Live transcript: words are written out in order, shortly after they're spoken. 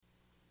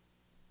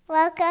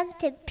Welcome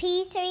to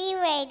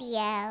P3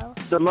 Radio.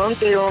 The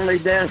monkey only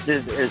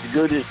dances as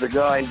good as the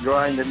guy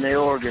grinding the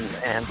organ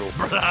handle.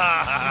 Brother.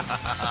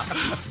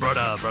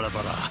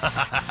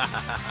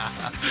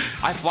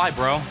 I fly,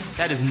 bro.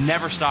 That is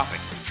never stopping.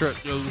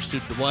 Truck goes to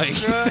Dwayne.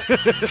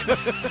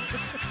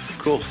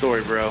 Cool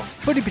story, bro.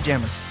 Footy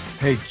pajamas.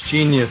 Hey,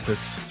 genius, it's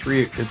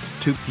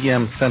 2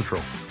 p.m.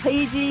 Central.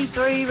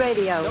 PG3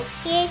 Radio.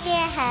 Here's your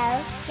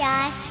host,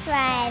 Josh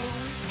Briley.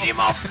 Get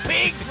him off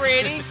pig,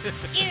 Freddy.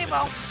 Get him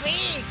off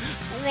pig.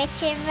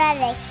 Richard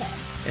Mullikin.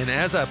 And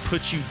as I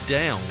put you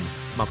down,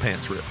 my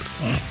pants ripped.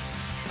 It's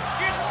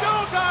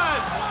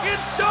showtime!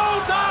 It's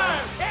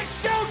showtime!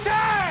 It's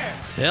showtime!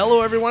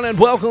 Hello, everyone, and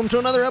welcome to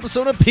another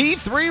episode of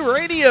P3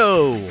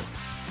 Radio.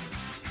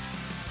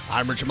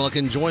 I'm Richard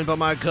Mullikin, joined by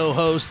my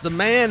co-host, the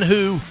man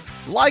who,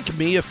 like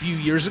me a few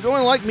years ago,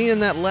 and like me in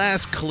that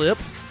last clip,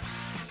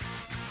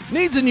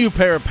 needs a new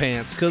pair of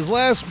pants, because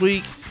last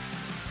week,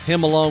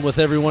 him along with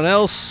everyone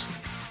else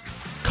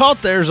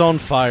caught theirs on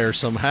fire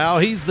somehow.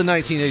 He's the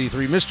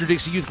 1983 Mr.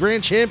 Dixie Youth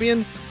Grand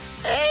Champion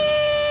and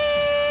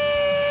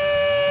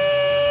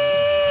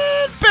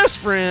best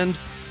friend,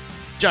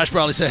 Josh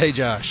Briley. Say, hey,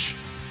 Josh.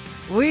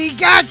 We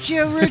got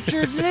you,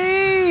 Richard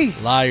Lee.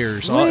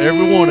 Liars,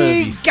 every one of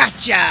you. We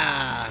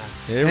gotcha.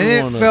 Every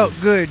and one it of felt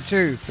you. good,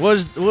 too.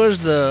 Was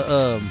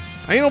the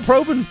anal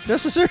probing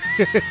necessary?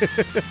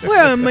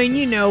 Well, I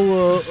mean,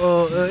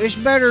 it's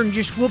better than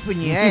just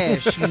whooping your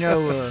ass,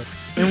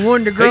 and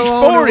one to grow He's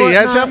on. 40. Or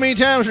That's how whatnot. many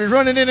times he's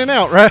running in and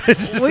out, right?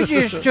 We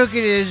just took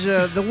it as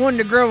the one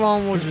to grow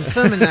on was the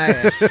thumb in the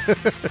ass.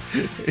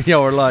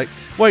 Y'all were like,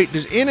 wait,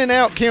 does in and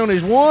out count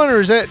as one or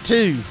is that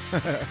two?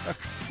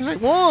 It's like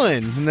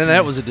one. And then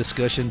that was a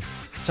discussion.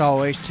 It's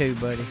always two,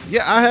 buddy.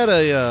 Yeah, I had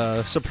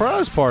a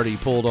surprise party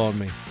pulled on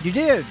me. You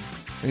did.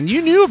 And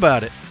you knew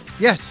about it.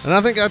 Yes. And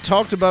I think I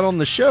talked about it on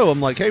the show. I'm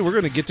like, hey, we're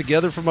going to get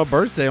together for my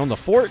birthday on the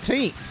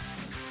 14th.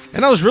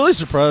 And I was really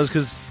surprised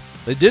because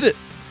they did it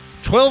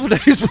 12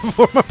 days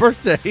before my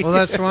birthday. Well,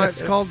 that's why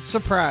it's called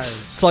surprise.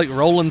 It's like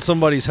rolling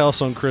somebody's house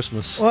on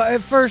Christmas. Well,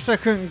 at first I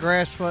couldn't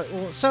grasp it.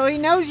 Well, so he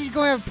knows he's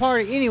going to have a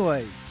party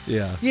anyways.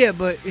 Yeah. Yeah,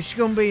 but it's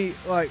going to be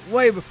like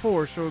way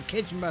before, so we'll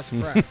catch him by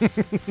surprise.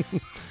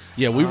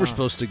 Yeah, we were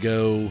supposed to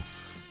go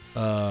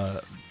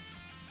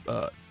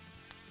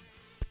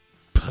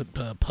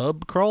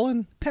pub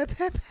crawling? Today.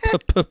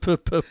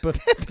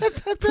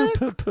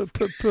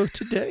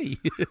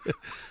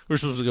 We're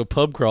supposed to go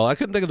pub crawl. I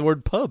couldn't think of the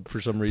word pub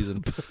for some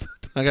reason.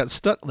 I got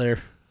stuck there.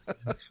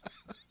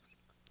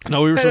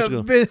 No, we were supposed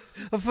to go.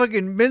 A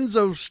fucking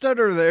benzo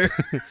stutter there.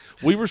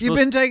 We were supposed You've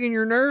been taking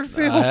your nerve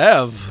pills? I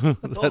have.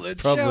 That's it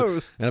probably.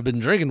 shows. And I've been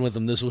drinking with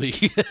them this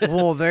week.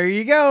 Well, there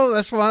you go.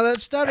 That's why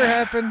that stutter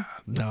happened.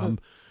 No,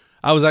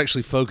 I was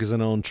actually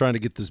focusing on trying to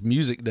get this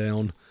music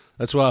down.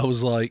 That's why I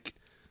was like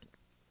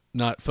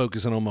not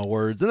focusing on my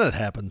words. And that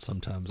happens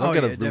sometimes. I've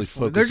got to really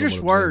focus. They're on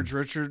just what I'm words, saying.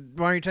 Richard.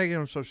 Why are you taking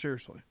them so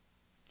seriously?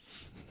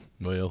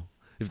 Well,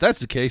 if that's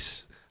the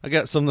case, I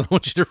got something I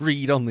want you to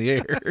read on the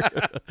air.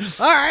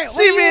 All right.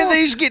 See, man,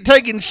 these get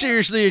taken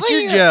seriously at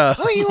your job.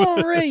 What you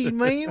want to read,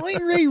 man? We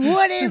can read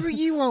whatever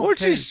you want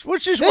What's to. this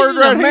This word is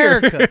right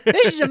America. here?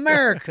 This is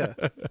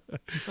America.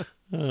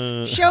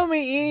 Show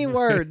me any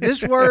word.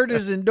 This word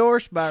is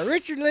endorsed by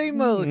Richard Lee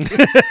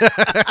Mullikin.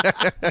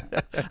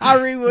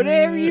 I read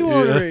whatever you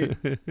want to read.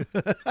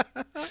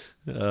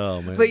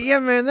 Oh, man. But yeah,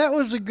 man, that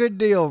was a good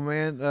deal,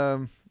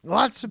 man.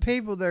 Lots of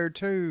people there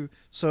too,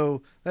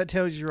 so that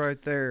tells you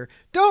right there.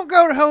 Don't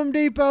go to Home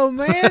Depot,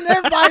 man.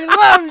 Everybody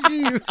loves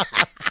you.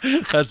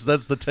 That's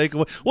the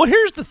takeaway. Well,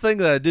 here's the thing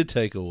that I did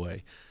take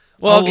away.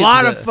 Well, a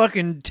lot of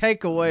fucking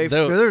takeaway.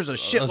 There's a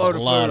shitload There's a of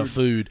lot food. of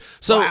food.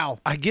 So Wow.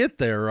 I get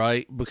there,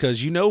 right?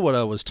 Because you know what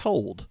I was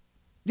told.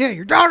 Yeah,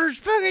 your daughter's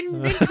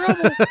fucking in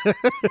trouble.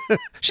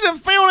 She done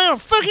fell down a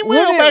fucking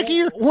well back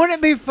here. Wouldn't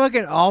it be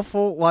fucking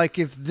awful, like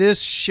if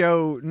this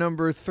show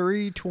number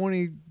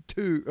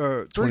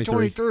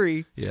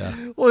 323 Yeah.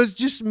 was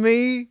just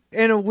me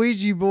and a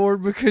Ouija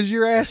board because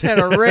your ass had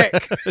a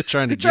wreck.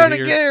 trying to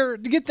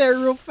get there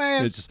real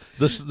fast.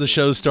 It's the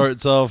show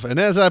starts off, and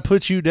as I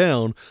put you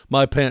down,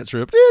 my pants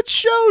ripped. It's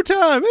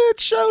showtime!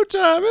 It's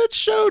showtime!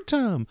 It's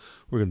showtime!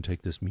 We're gonna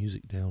take this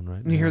music down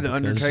right now. You hear the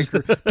because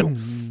Undertaker,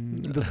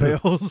 doom, the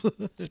bells.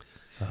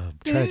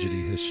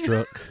 Tragedy has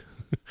struck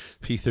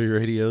P3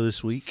 Radio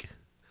this week.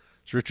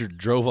 As Richard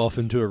drove off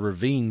into a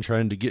ravine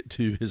trying to get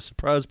to his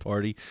surprise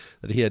party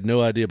that he had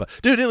no idea about.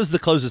 Dude, it was the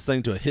closest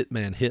thing to a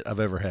hitman hit I've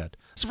ever had.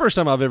 It's the first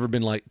time I've ever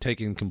been like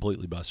taken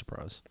completely by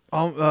surprise.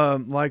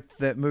 Like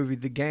that movie,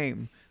 The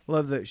Game.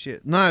 Love that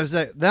shit. Not as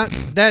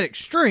that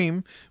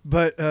extreme,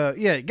 but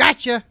yeah,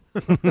 gotcha.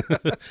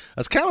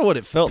 That's kind of what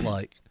it felt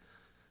like.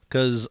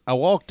 Because I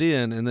walked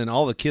in, and then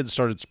all the kids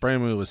started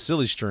spraying me with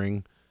silly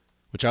string,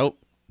 which I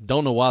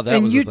don't know why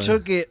that was. And you a thing.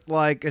 took it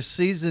like a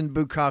seasoned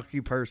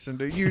bukkake person,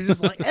 dude. You were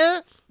just like,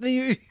 and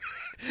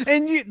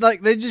you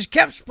like they just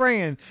kept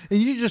spraying,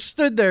 and you just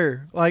stood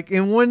there like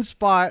in one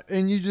spot,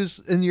 and you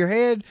just in your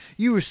head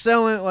you were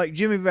selling it like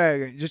Jimmy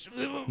Vagan. Just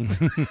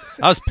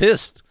I was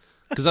pissed.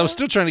 because I was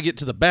still trying to get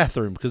to the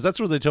bathroom because that's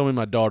where they told me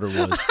my daughter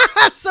was.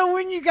 So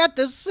when you got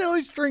the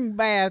silly string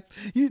bath,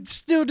 it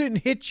still didn't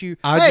hit you.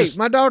 Hey,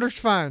 my daughter's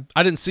fine.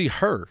 I didn't see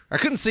her. I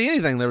couldn't see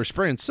anything. They were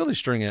spraying silly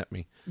string at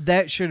me.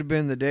 That should have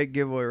been the dead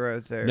giveaway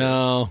right there.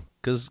 No,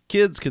 because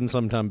kids can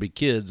sometimes be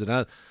kids, and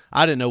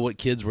I didn't know what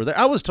kids were there.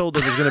 I was told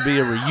there was going to be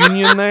a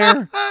reunion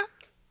there.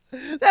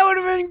 That would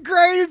have been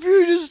great if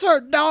you just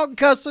start dog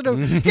cussing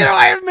them. Get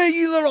away from me,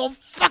 you little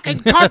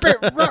fucking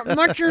carpet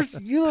munchers,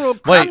 you little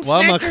crumb snatchers.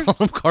 Why am I calling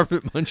them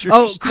carpet munchers?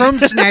 Oh, crumb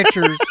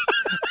snatchers.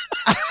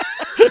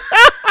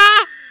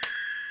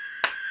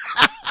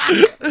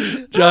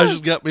 Josh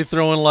has got me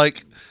throwing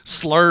like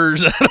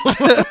slurs at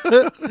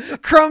him.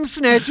 Crumb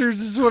snatchers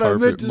is what I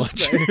meant to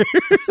say.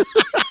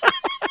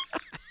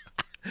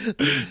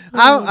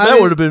 That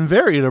would have been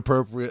very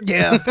inappropriate.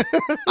 Yeah.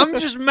 I'm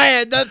just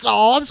mad, that's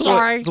all. I'm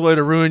sorry. It's a way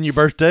to ruin your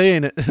birthday,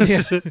 ain't it?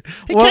 Yeah. He came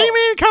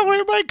in and called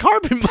everybody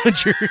carpet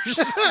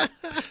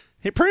munchers.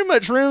 He pretty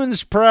much ruined the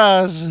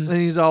surprise. And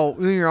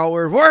you're all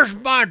weird. Where's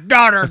my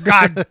daughter?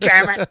 God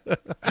damn it!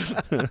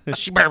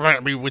 She better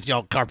not be with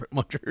y'all carpet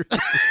munchers.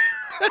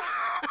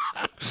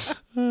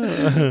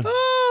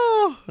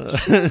 Oh.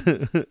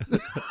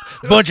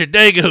 Bunch of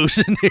Dagos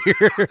in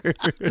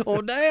here.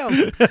 Oh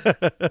damn!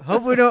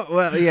 Hope we don't.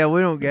 Well, yeah,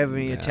 we don't have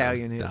any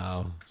Italian hits,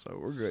 so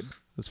we're good.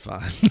 That's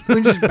fine. We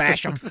can just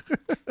bash them.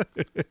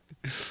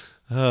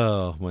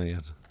 Oh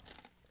man.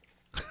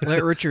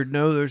 Let Richard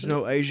know there's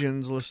no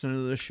Asians listening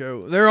to this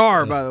show. There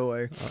are, by the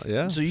way.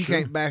 Yeah. So you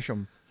can't bash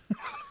them.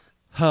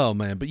 Oh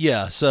man, but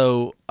yeah.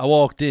 So I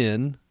walked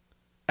in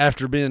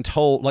after being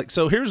told, like,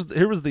 so here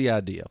was the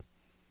idea.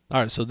 All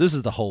right, so this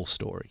is the whole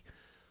story.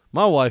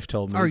 My wife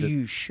told me. Are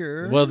you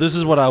sure? Well, this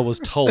is what I was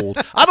told.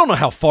 I don't know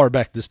how far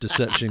back this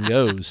deception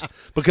goes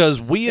because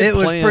we had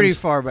was planned, pretty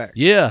far back.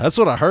 Yeah, that's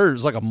what I heard. It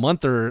was like a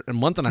month and a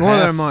half. More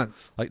than a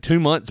month. Like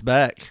 2 months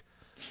back.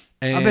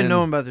 And I've been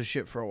knowing about this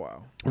shit for a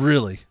while.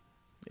 Really?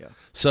 Yeah.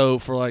 So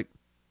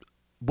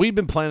we've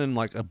been planning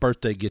like a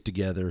birthday get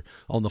together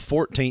on the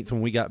 14th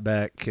when we got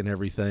back and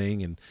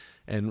everything, and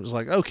it was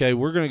like, okay,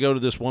 we're gonna go to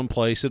this one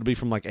place. It'll be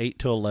from like 8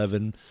 till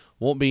 11.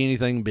 Won't be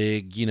anything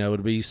big, it'll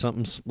be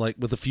something like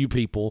with a few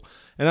people.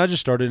 And I just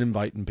started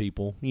inviting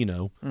people,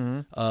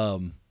 Mm-hmm.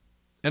 And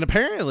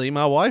apparently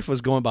my wife was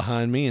going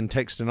behind me and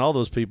texting all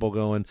those people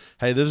going,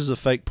 hey, this is a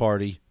fake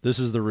party. This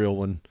is the real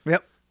one.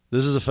 Yep.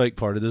 This is a fake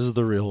party. This is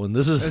the real one.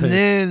 This is And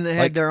then they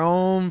had their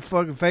own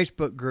fucking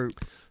Facebook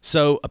group.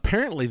 So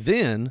apparently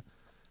then,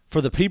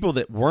 for the people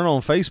that weren't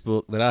on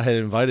Facebook that I had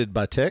invited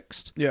by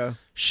text,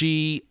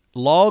 she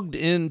logged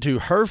into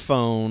her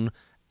phone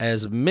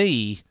as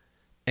me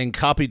and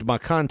copied my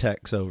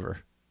contacts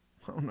over.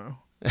 Oh, no.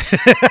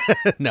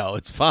 No,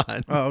 it's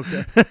fine. Oh,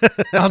 okay.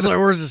 I was like,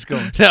 where's this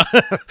going?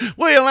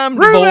 Well, I'm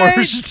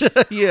divorced.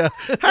 Yeah.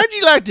 How'd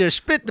you like to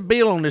split the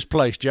bill on this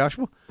place,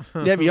 Joshua?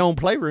 You have your own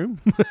playroom.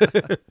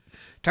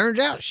 Turns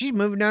out she's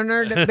moving down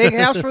there to that big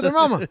house with her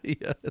mama.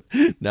 Yeah.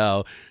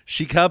 No,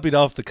 she copied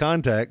off the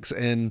contacts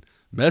and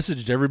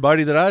messaged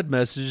everybody that I'd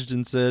messaged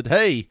and said,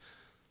 hey,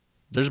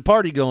 there's a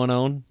party going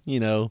on.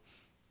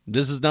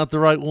 This is not the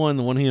right one,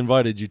 the one he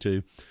invited you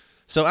to.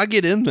 So I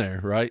get in there,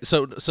 right?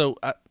 So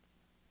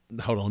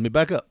hold on, let me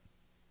back up.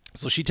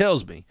 So she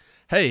tells me,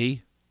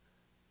 hey,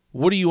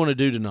 what do you want to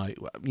do tonight?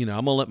 I'm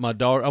going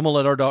to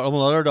let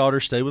our daughter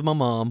stay with my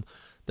mom.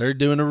 They're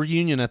doing a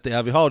reunion at the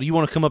Ivy Hall. Do you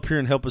want to come up here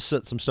and help us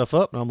set some stuff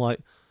up? And I'm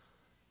like,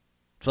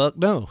 fuck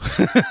no.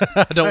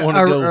 I don't want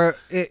to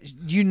go.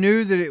 You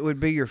knew that it would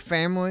be your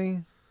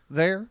family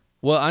there?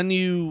 Well, I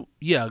knew,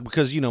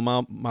 because,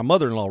 my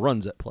mother-in-law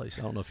runs that place.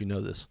 I don't know if you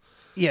know this.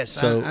 Yes,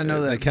 so I know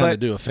that. They kind of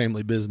do a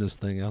family business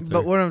thing out there.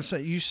 But what I'm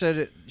saying,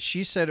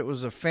 she said it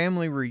was a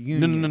family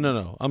reunion.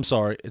 No. I'm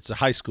sorry. It's a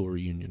high school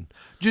reunion.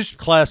 Just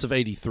class of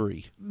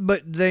 83.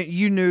 But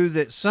you knew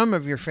that some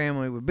of your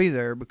family would be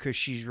there because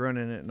she's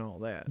running it and all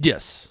that.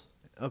 Yes.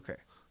 Okay.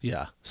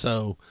 Yeah.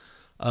 So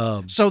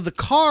the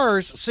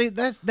cars, see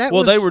that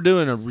well, they were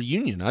doing a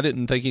reunion. I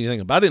didn't think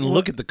anything about it. I didn't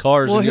look at the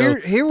cars and go,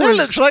 that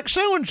looks like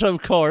so-and-so's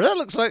car. That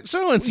looks like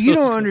so-and-so. You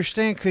don't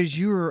understand because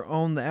you were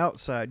on the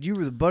outside. You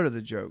were the butt of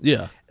the joke.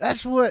 Yeah.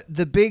 That's what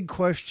the big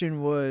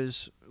question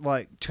was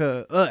like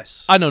to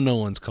us. I know no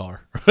one's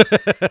car.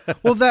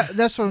 Well,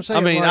 that's what I'm saying.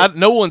 I mean,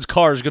 no one's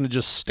car is going to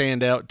just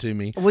stand out to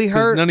me. We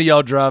heard none of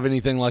y'all drive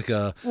anything like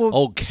a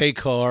old K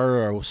car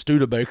or a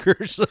Studebaker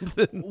or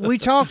something. We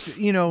talked,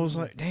 I was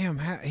like, damn,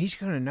 he's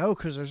going to know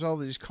because there's all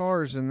these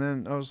cars. And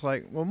then I was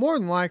like, well, more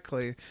than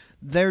likely,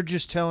 they're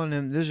just telling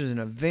him this is an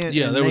event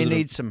and they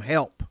need some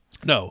help.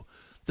 No,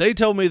 they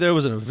told me there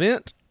was an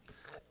event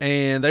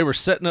and they were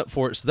setting up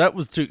for it. So that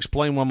was to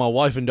explain why my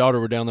wife and daughter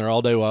were down there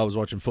all day while I was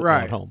watching football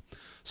at home.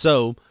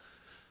 So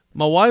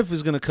my wife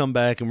is going to come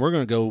back and we're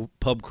going to go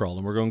pub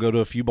crawling. We're going to go to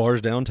a few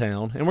bars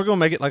downtown and we're going to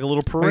make it like a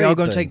little parade. Are y'all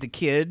going to take the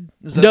kid?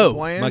 Is that the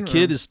plan? My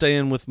kid is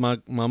staying with my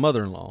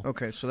mother-in-law.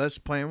 Okay, so that's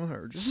the plan with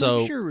her. Just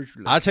so sure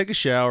I take a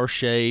shower,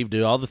 shave,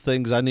 do all the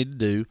things I need to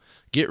do,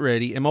 get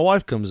ready, and my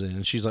wife comes in.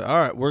 And she's like, all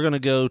right, we're going to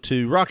go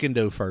to Rockin'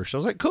 Dough first. I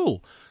was like,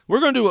 cool. We're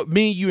going to do what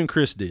me, you, and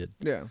Chris did.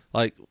 Yeah.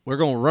 Like, we're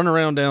going to run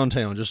around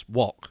downtown, just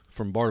walk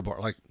from bar to bar.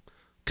 Like,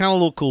 Kind of a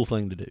little cool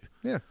thing to do.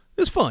 Yeah. It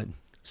was fun.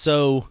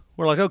 So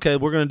we're like, okay,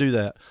 we're going to do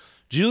that.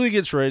 Julie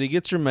gets ready,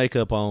 gets her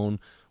makeup on.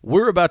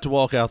 We're about to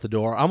walk out the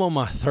door. I'm on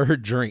my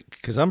third drink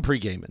because I'm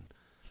pre-gaming.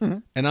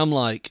 And I'm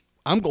like,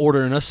 I'm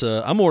ordering us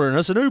an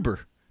Uber.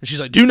 And she's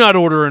like, do not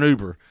order an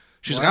Uber.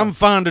 She's like, I'm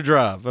fine to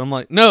drive. And I'm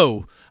like,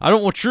 no, I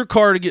don't want your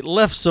car to get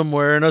left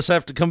somewhere and us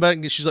have to come back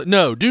and get. She's like,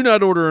 no, do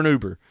not order an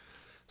Uber.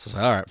 So I was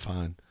like, all right,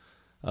 fine.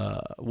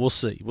 We'll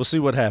see. We'll see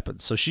what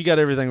happens. So she got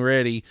everything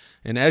ready.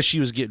 And as she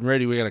was getting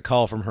ready, we got a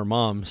call from her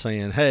mom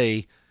saying,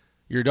 hey,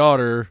 your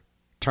daughter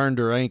turned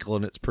her ankle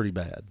and it's pretty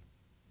bad.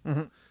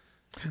 Mm-hmm.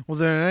 Well,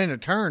 then it ain't a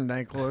turned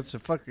ankle. It's a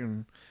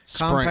fucking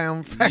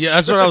compound fracture. Yeah,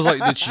 that's what I was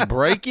like. Did she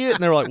break it?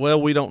 And they were like,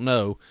 well, we don't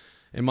know.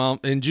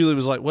 And Julie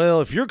was like,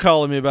 well, if you're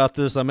calling me about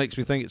this, that makes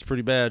me think it's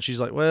pretty bad. She's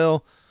like,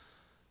 well,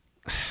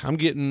 I'm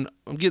getting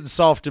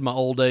soft in my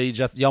old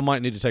age. Y'all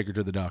might need to take her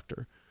to the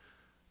doctor.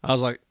 I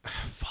was like,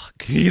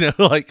 fuck,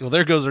 well,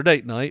 there goes her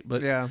date night.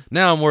 But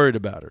now I'm worried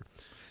about her.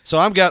 So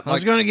I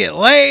was going to get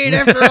laid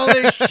after all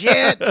this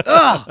shit.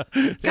 Ugh,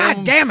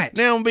 God damn it.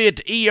 Now I'm be at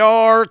the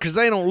ER because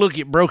they don't look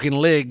at broken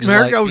legs.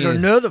 There goes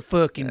another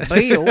fucking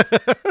bill.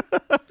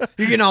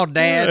 You're getting all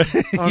dad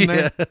on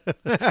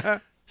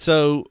there.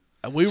 So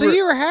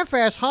you were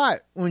half-ass hot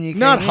when you came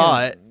Not in.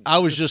 hot. I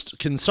was just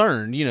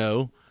concerned,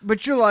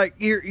 But you're like,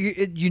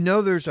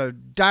 there's a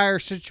dire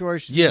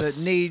situation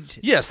that needs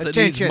attention. That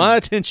needs my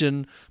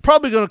attention.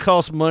 Probably going to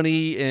cost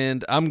money,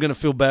 and I'm going to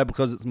feel bad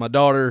because it's my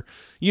daughter.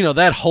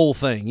 That whole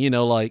thing,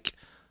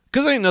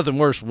 because ain't nothing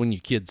worse when your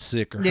kid's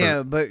sick or hurt.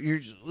 Yeah, but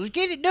let's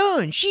get it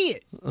done.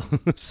 Shit.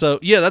 So,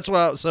 that's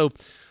why.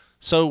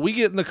 So we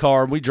get in the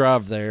car, and we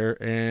drive there,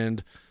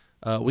 and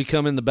we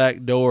come in the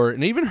back door,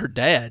 and even her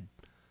dad,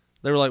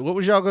 they were like, what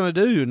was y'all going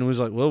to do? And we was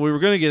like, well, we were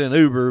going to get an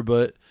Uber,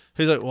 but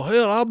he's like, well,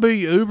 hell, I'll be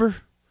your Uber.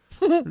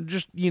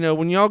 Just,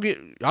 when y'all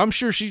I'm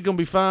sure she's going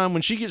to be fine.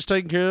 When she gets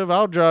taken care of,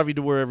 I'll drive you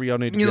to wherever y'all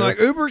need to go. You're like,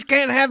 Ubers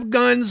can't have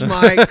guns,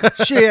 Mike.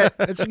 Shit,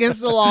 it's against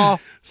the law.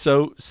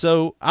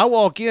 So I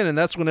walk in, and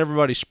that's when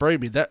everybody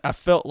sprayed me. That I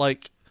felt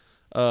like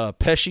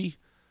Pesci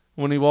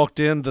when he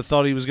walked in that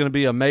thought he was going to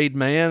be a made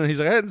man. And he's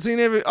like, I hadn't seen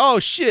oh,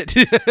 shit.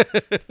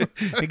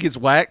 He gets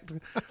whacked.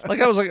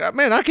 I was like,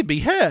 man, I could be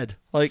had.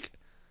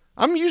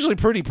 I'm usually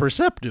pretty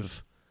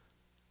perceptive.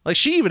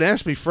 She even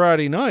asked me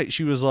Friday night.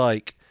 She was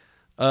like,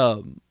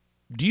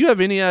 do you have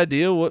any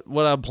idea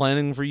what I'm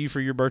planning for you for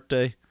your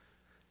birthday?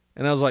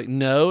 And I was like,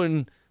 no.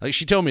 And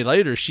she told me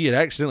later she had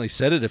accidentally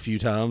said it a few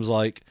times,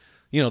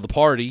 the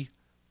party.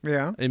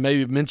 Yeah. And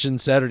maybe mentioned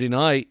Saturday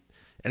night.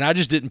 And I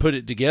just didn't put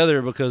it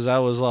together because I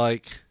was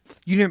like.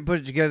 You didn't put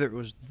it together. It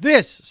was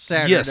this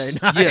Saturday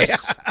night.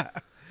 Yes.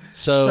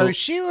 So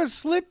she was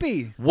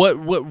slippy. What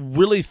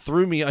really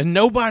threw me, and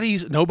nobody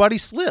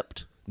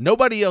slipped.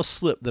 Nobody else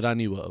slipped that I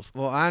knew of.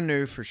 Well, I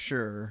knew for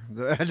sure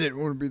that I didn't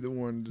want to be the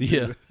one to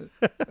do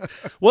that.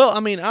 Well,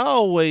 I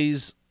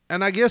always,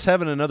 and I guess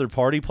having another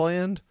party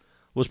planned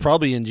was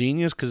probably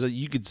ingenious because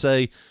you could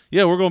say,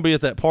 yeah, we're going to be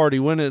at that party.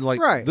 When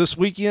this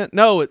weekend?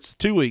 No, it's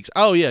 2 weeks.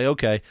 Oh, yeah,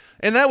 okay.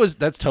 And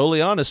that's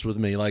totally honest with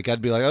me.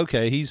 I'd be like,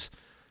 okay, he's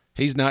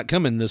not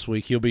coming this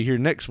week. He'll be here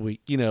next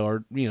week,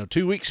 or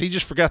 2 weeks. He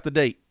just forgot the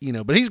date,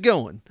 but he's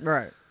going.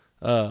 Right.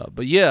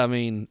 But yeah,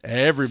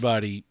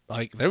 everybody,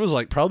 there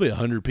was probably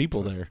 100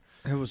 people there.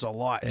 It was a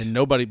lot. And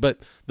nobody, but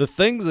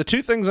the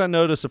two things I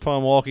noticed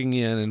upon walking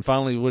in, and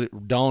finally what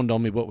it dawned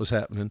on me what was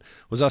happening,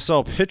 was I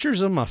saw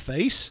pictures of my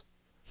face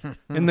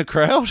in the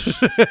crowd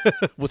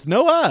with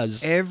no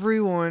eyes.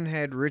 Everyone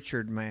had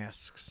Richard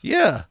masks.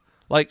 Yeah.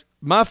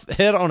 My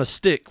head on a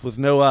stick with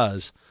no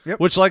eyes. Yep.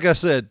 Which, like I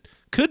said,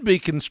 could be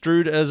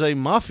construed as a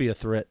mafia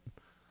threat.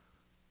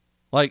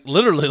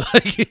 Literally,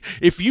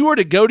 if you were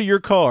to go to your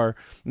car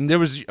and there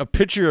was a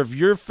picture of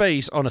your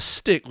face on a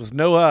stick with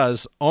no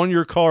eyes on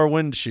your car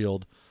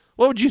windshield,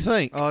 what would you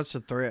think? Oh, it's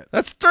a threat.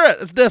 That's a threat.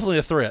 That's definitely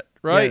a threat,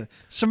 right? Yeah.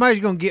 Somebody's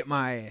going to get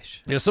my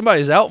ass. Yeah,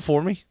 somebody's out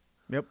for me.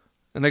 Yep.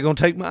 And they're going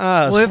to take my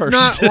eyes well, if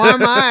first. not, why are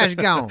my eyes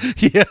gone?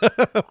 Yeah.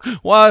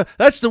 Why?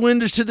 That's the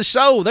windows to the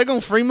soul. They're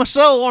going to free my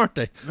soul, aren't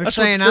they? They're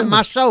saying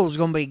my soul's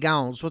going to be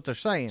gone. That's what they're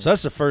saying. So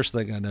that's the first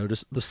thing I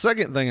noticed. The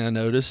second thing I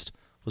noticed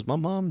was my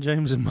mom,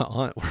 James, and my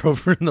aunt were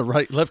over in the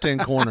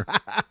left-hand corner.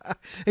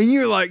 And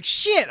you were like,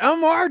 shit,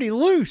 I'm already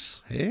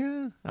loose.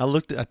 Yeah.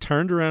 I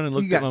turned around and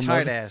looked at my mother.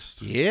 You got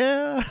tight-assed.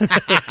 Yeah.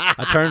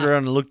 I turned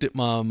around and looked at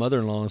my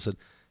mother-in-law and said,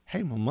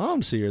 hey, my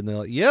mom's here. And they're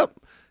like, yep.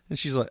 And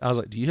I was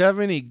like, do you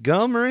have any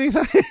gum or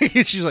anything?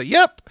 And she's like,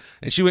 yep.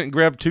 And she went and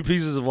grabbed 2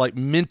 pieces of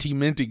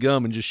minty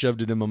gum and just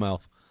shoved it in my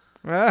mouth.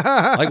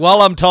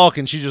 While I'm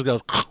talking, she just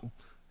goes,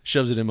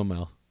 shoves it in my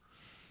mouth.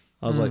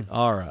 I was like,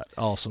 all right,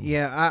 awesome.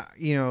 Yeah,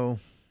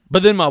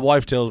 But then my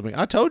wife tells me,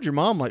 I told your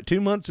mom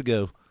 2 months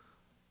ago.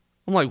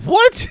 I'm like,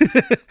 what?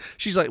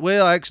 She's like,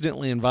 well, I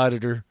accidentally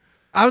invited her.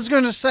 I was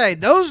going to say,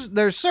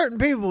 there's certain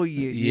people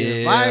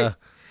you invite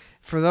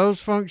for those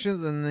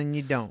functions and then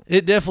you don't.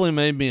 It definitely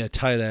made me a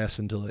tight ass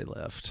until they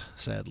left,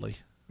 sadly.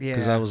 Yeah.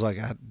 Because I was like,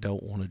 I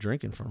don't want to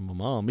drink in front of my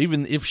mom.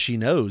 Even if she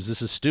knows,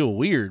 this is still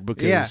weird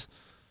because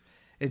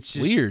it's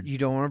just weird. You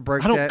don't want to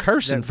break I don't that,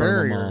 curse that in front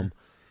barrier. of my mom.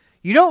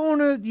 You don't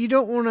want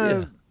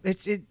to. Yeah.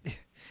 It's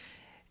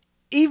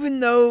even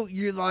though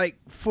you're like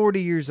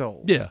 40 years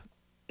old. Yeah.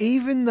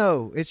 Even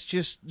though it's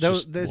just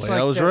those, Just the it's way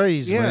like I was that,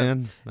 raised, yeah.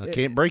 man. I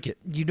can't break it.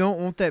 You don't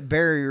want that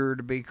barrier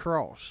to be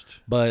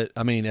crossed. But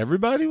I mean,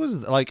 everybody was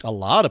like, a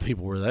lot of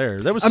people were there.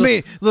 There was. I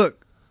mean,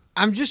 look,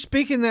 I'm just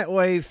speaking that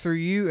way through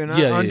you, and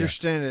I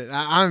understand it.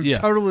 I'm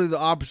totally the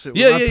opposite.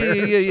 With my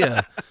parents.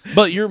 Yeah.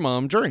 But your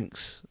mom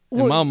drinks,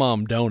 and Well, my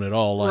mom don't at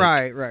all.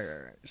 Like,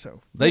 right.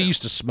 So they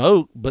used to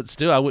smoke, but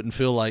still, I wouldn't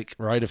feel like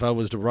right if I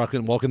was to walk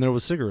in there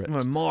with cigarettes.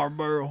 Like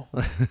Marlboro.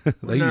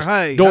 They used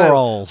Hey,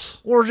 Dorals.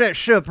 Where's that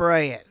supper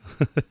at?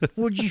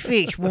 What'd you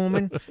fix,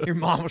 woman? Your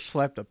mama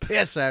slapped the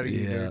piss out of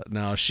you. Yeah, Dude.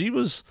 no, she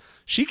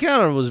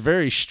kind of was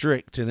very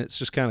strict, and it's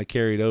just kind of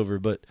carried over.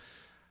 But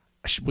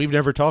we've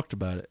never talked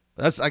about it.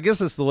 I guess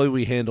that's the way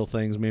we handle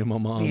things, me and my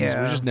mom.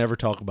 Yeah. We just never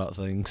talk about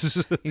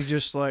things. You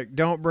just like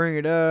don't bring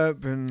it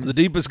up. And The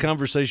deepest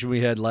conversation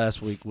we had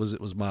last week was it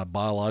was my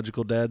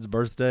biological dad's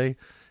birthday,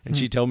 and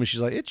she told me,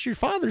 she's like, "It's your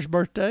father's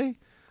birthday." I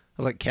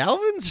was like,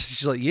 "Calvin's?"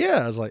 She's like,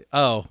 "Yeah." I was like,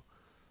 "Oh,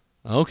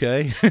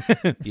 okay,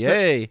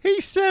 yay,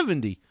 he's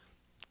 70,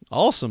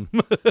 awesome,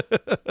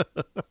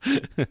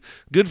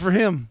 good for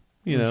him."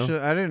 You know,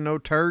 I didn't know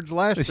turds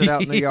lasted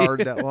out in the yard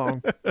that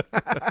long.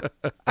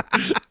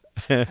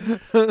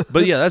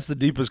 But yeah, that's the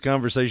deepest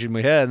conversation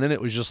we had. And then it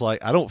was just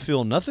like, I don't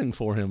feel nothing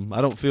for him. I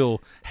don't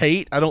feel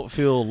hate. I don't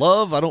feel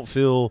love. I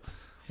feel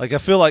like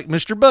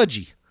Mr.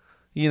 Budgie,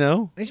 you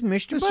know? It's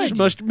Mr. It's Budgie.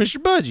 just Mr.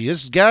 Budgie.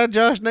 This guy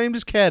Josh named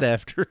his cat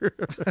after.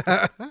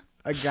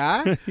 A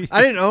guy?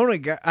 I didn't own a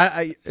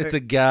guy. It's a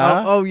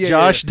guy yeah.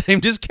 Josh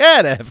named his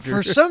cat after.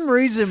 For some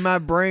reason, my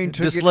brain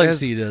took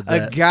Dyslexia it did as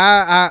that. a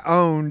guy I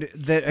owned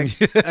that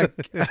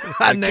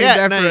I named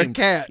after a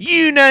cat.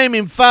 You name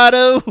him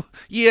Fido.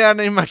 Yeah, I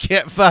named my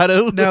cat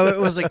Fido. No, it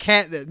was a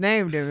cat that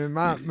named him in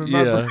my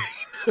brain.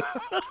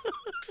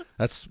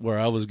 That's where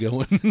I was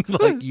going.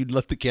 Like, you'd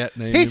let the cat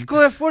name him.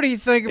 Heathcliff, what do you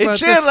think about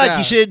this It sounded like guy?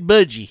 you said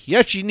Budgie.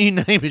 Yes, your new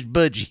name is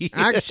Budgie.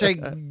 I could say,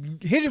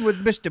 hit him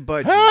with Mr.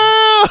 Budgie.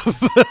 Help!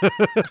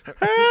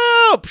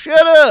 Help!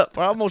 Shut up!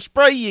 I'm going to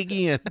spray you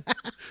again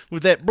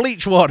with that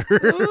bleach water.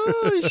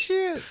 Oh,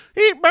 shit.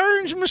 It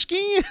burns my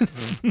skin.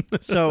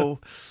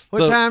 So,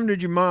 what time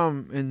did your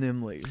mom and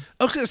them leave?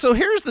 Okay, so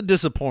here's the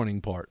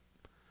disappointing part.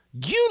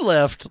 You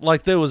left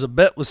like there was a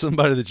bet with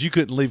somebody that you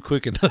couldn't leave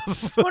quick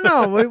enough. Well,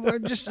 no,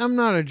 I'm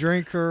not a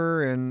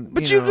drinker, and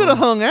But you could have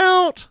hung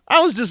out. I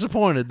was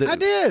disappointed that I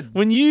did.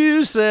 When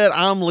you said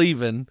I'm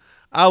leaving,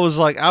 I was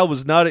like, I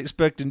was not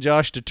expecting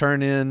Josh to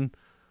turn in.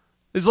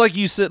 It's like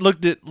you said,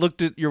 looked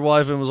at your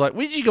wife and was like,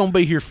 "We just gonna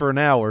be here for an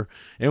hour."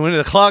 And when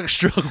the clock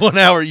struck 1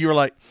 hour, you were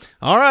like,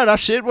 "All right, I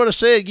said what I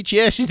said. Get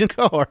your ass in the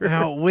car."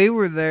 No, we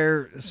were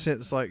there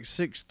since like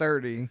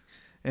 6:30,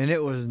 and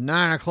it was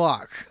 9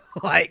 o'clock.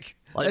 Like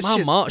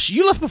my mom,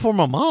 you left before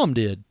my mom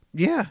did.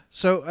 Yeah,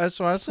 so that's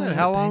what I said.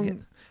 How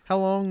long?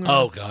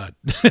 Oh God.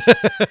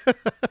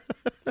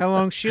 How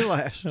long she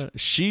last?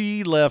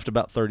 She left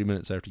about 30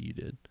 minutes after you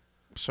did.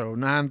 So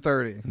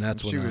 9:30. And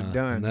that's when she was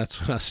done. And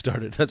that's when I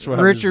started. That's when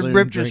Richard I was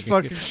ripped his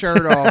fucking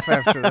shirt off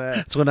after that.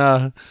 That's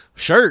when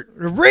shirt.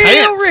 Real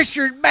pants.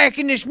 Richard back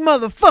in this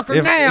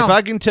motherfucker now. If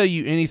I can tell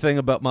you anything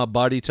about my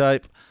body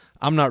type,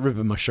 I'm not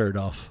ripping my shirt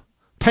off.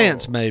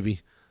 Pants maybe.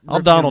 I'll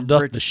Donald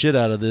Duck the shit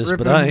out of this,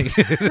 but I ain't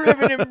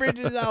ripping them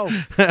bridges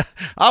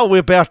off. I'll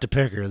whip out the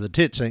pecker. The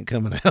tits ain't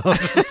coming out.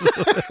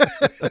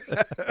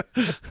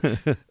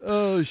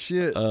 Oh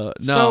shit!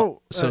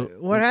 No. So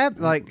what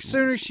happened? Like,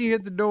 soon as she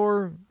hit the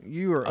door,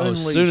 you were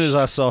unleashed. As soon as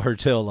I saw her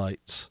tail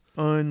lights,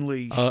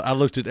 unleashed. I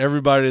looked at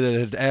everybody that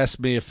had asked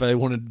me if I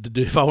wanted to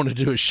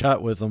do a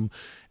shot with them,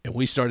 and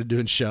we started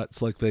doing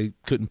shots like they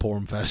couldn't pour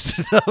them fast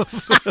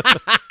enough.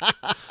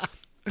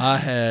 I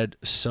had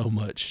so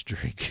much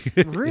drink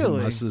in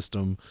my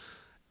system,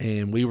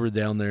 and we were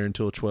down there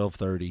until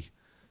 12:30.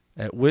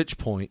 At which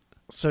point,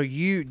 so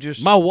you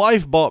just my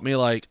wife bought me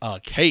like a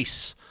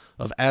case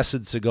of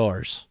acid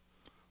cigars.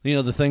 You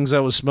know, the things I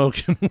was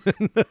smoking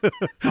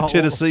when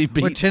Tennessee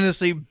beat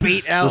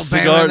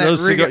Alabama.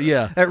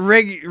 That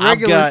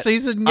regular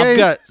season game. I've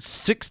got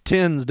 6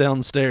 tins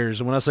downstairs,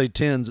 and when I say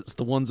tins, it's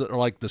the ones that are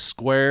like the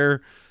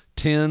square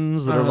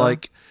tins that are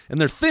like, and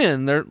they're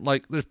thin. They're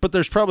like,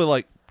 there's probably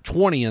like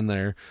 20 in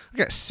there. I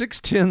got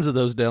 6 tins of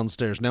those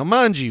downstairs. Now,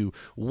 mind you,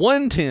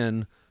 1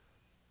 tin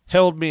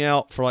held me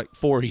out for like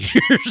 4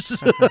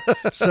 years.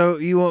 So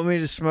you want me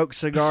to smoke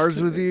cigars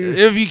with you?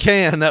 If you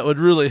can, that would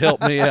really help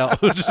me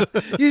out. You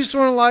just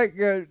want to like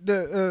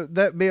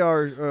that be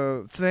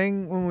our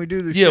thing when we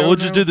do the show? Yeah, we'll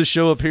just do the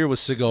show up here with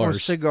cigars. Or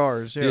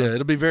cigars, yeah. Yeah,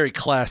 it'll be very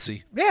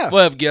classy. Yeah.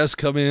 We'll have guests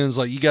come in. It's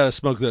like, you got to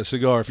smoke that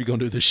cigar if you're going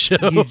to do this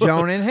show. You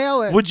don't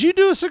inhale it. Would you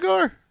do a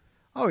cigar?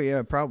 Oh,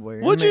 yeah, probably.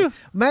 Would you?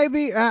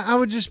 Maybe. I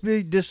would just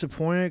be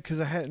disappointed because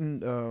I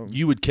hadn't...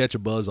 you would catch a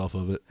buzz off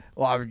of it.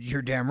 Well,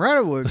 you're damn right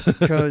I would,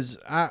 because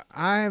I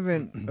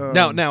haven't...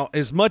 Now,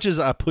 as much as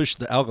I push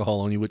the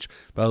alcohol on you, which,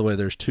 by the way,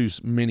 there's 2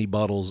 mini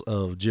bottles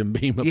of Jim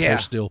Beam up there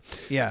still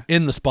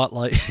in the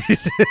spotlight.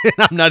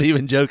 I'm not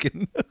even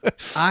joking.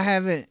 I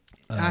haven't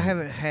I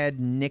haven't had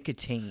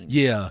nicotine.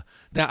 Yeah.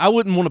 Now, I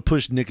wouldn't want to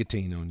push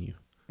nicotine on you.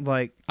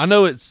 Like, I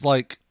know it's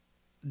like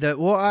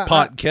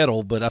pot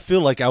kettle, but I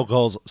feel like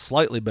alcohol's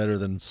slightly better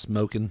than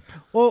smoking.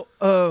 Well,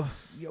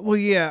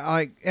 yeah.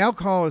 Like,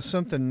 alcohol is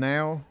something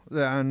now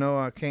that I know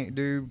I can't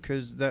do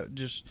because that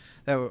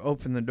would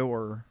open the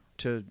door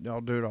to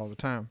I'll do it all the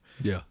time.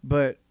 Yeah.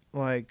 But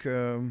like,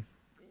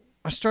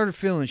 I started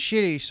feeling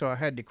shitty, so I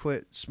had to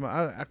quit.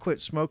 I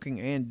quit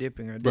smoking and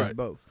dipping. I did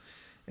both,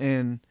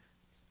 and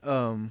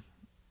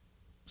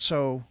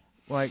so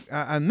like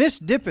I miss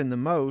dipping the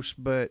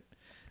most, but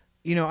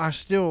I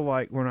still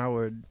like when I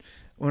would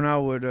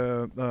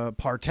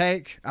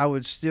partake, I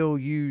would still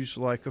use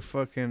like a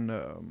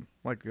fucking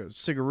like a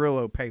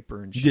cigarillo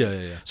paper and shit.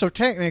 Yeah. So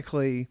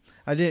technically,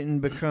 I didn't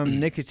become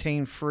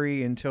nicotine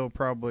free until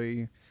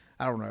probably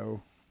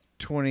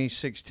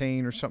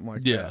 2016 or something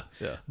like that.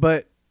 Yeah.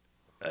 But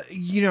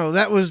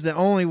that was the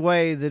only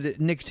way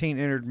that nicotine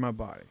entered my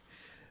body.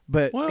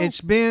 But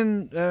it's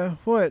been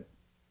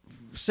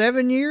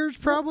 7 years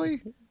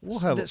probably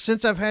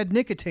since I've had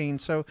nicotine.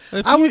 So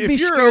I would be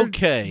scared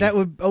okay, that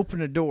would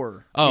open a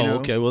door. Oh,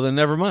 okay. Well, then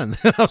never mind.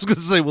 I was going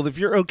to say, well, if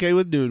you're okay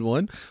with doing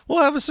one,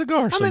 we'll have a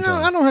cigar. I mean,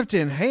 I don't have to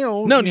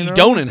inhale. No, you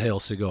don't inhale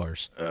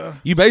cigars.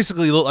 You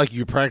basically look like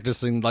you're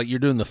practicing, like you're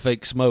doing the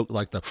fake smoke,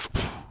 like the.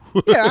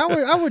 Yeah,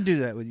 I would do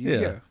that with you.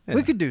 Yeah.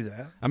 We could do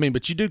that. I mean,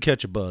 but you do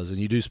catch a buzz, and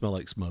you do smell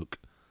like smoke.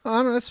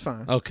 Oh, no, that's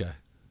fine. Okay.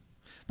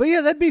 But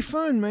yeah, that'd be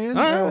fun, man.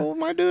 All right, we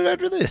might do it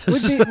after this.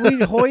 We'd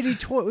be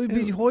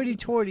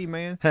hoity-toity,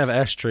 man. Have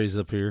ashtrays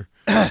up here.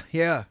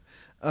 Yeah.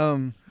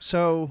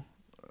 So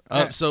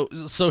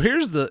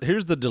here's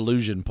the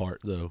delusion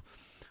part, though.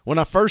 When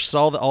I first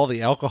saw all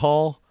the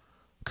alcohol,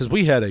 because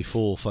we had a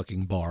full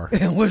fucking bar.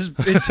 It was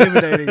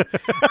intimidating.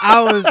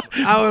 I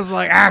was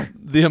like,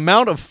 the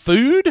amount of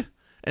food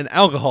and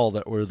alcohol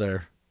that were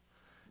there.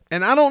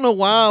 And I don't know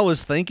why I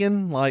was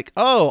thinking, like,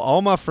 oh,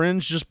 all my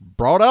friends just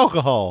brought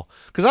alcohol.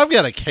 Because I've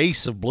got a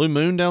case of Blue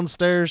Moon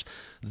downstairs.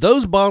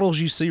 Those bottles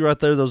you see right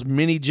there, those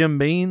mini Jim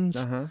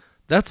Beams,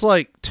 that's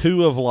like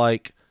 2 of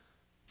like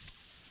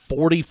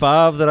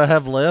 45 that I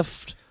have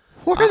left.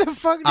 Where the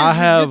fuck did you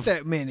get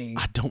that many?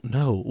 I don't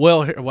know.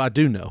 Well, I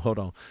do know. Hold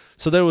on.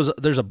 So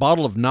there's a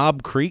bottle of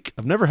Knob Creek.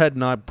 I've never had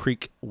Knob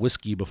Creek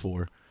whiskey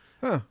before.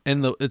 Huh.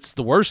 And it's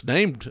the worst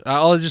named.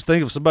 I just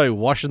think of somebody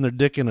washing their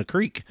dick in a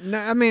creek. No,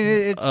 I mean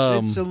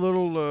it's a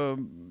little,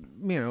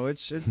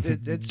 it's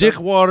dick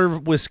water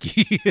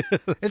whiskey.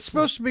 It's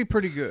supposed to be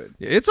pretty good.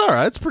 It's all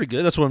right. It's pretty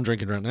good. That's what I'm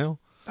drinking right now.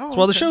 Oh, that's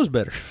why the show's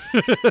better.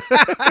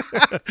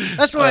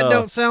 That's why it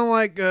don't sound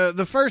like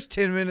the first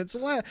 10 minutes.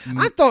 I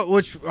thought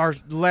our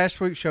last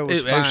week's show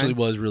was fine. It actually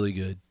was really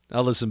good. I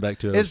listened back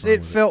to it.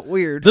 It felt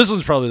weird. This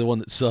one's probably the one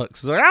that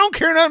sucks. It's like, I don't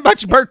care nothing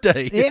about your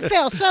birthday. It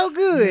felt so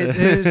good.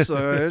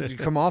 It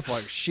come off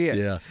like shit.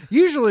 Yeah.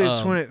 Usually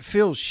it's when it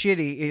feels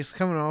shitty, it's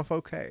coming off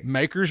okay.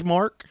 Maker's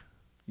Mark.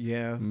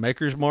 Yeah.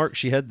 Maker's Mark.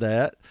 She had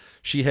that.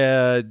 She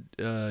had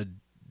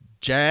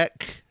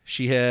Jack.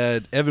 She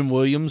had Evan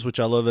Williams, which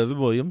I love Evan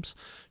Williams.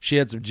 She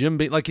had some Jim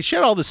Beam. Like, she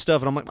had all this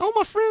stuff, and I'm like, oh,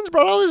 my friends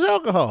brought all this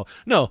alcohol.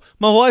 No,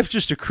 my wife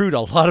just accrued a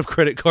lot of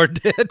credit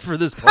card debt for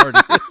this party.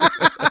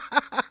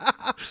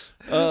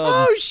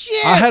 Oh,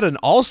 shit. I had an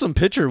awesome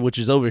picture, which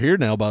is over here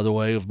now, by the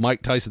way, of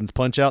Mike Tyson's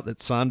Punch-Out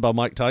that's signed by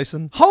Mike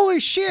Tyson. Holy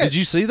shit. Did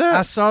you see that?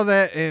 I saw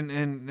that,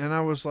 and I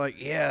was like,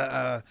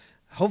 yeah,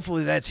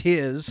 hopefully that's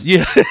his.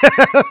 Yeah.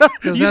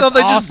 You thought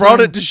they just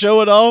brought it to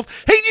show it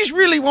off? He just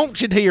really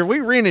wants it here. We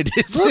rented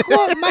it. Look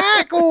what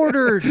Mike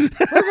ordered.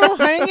 We're going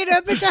to hang it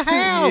up at the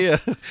house. Yeah.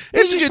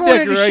 He just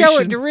wanted to show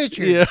it to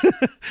Richard. Yeah.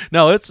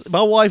 No,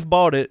 my wife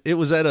bought it. It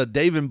was at a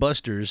Dave &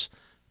 Buster's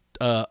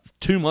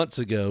 2 months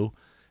ago.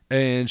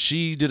 And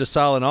she did a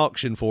silent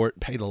auction for it,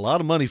 paid a lot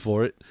of money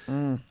for it,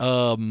 put it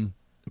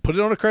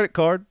on a credit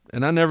card,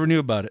 and I never knew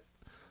about it.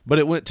 But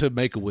it went to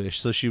Make-A-Wish,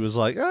 so she was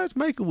like, oh, it's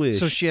Make-A-Wish.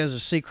 So she has a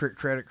secret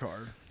credit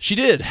card. She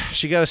did.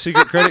 She got a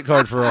secret credit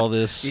card for all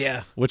this.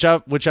 Yeah. Which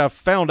I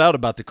found out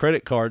about the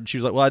credit card. She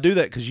was like, well, I do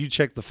that because you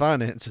check the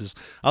finances.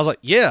 I was like,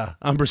 yeah,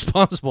 I'm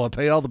responsible. I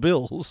pay all the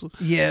bills.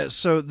 Yeah,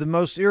 so the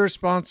most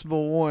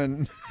irresponsible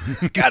one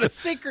got a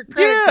secret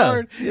credit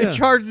card and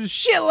charges a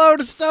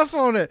shitload of stuff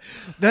on it.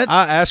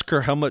 I asked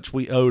her how much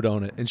we owed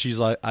on it, and she's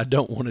like, I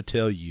don't want to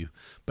tell you,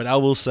 but I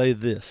will say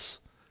this.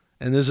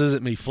 And this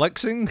isn't me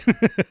flexing.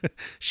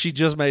 She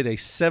just made a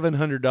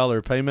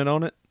 $700 payment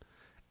on it,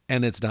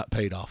 and it's not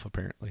paid off,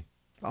 apparently.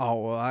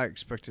 Oh, well, I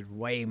expected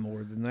way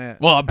more than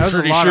that. Well, I'm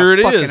pretty sure it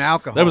is.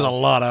 Alcohol. There was a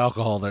lot of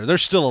alcohol there.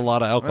 There's still a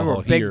lot of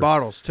alcohol here. Big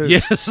bottles, too.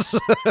 Yes.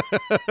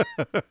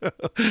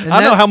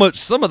 I know how much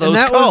some of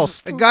those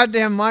cost. Was a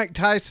goddamn Mike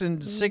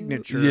Tyson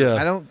signature. Yeah.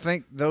 I don't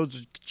think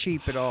those are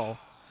cheap at all.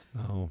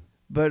 No.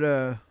 But,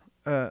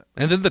 and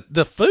then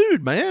the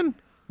food, man.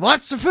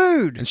 Lots of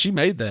food. And she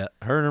made that.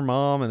 Her and her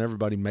mom and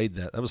everybody made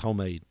that. That was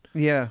homemade.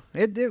 Yeah.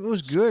 It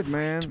was good,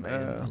 man.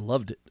 I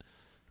loved it.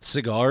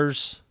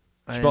 Cigars.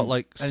 She bought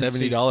like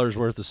 $70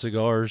 worth of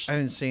cigars. I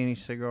didn't see any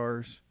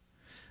cigars.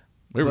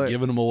 We were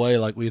giving them away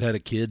like we'd had a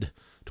kid.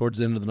 towards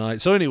the end of the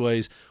night. So,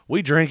 anyways,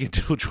 we drank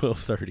until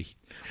 12:30.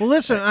 Well,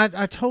 listen,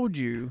 I told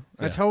you,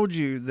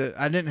 that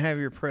I didn't have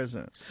your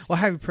present. Well,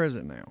 I have your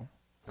present now.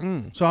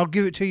 So I'll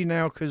give it to you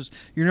now because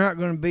you're not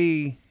going to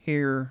be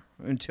here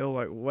until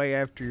like way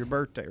after your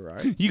birthday,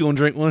 right? You gonna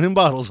drink one of them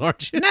bottles,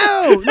 aren't you?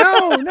 No.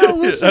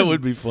 Listen, that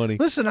would be funny.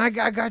 Listen, I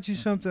got you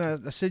something.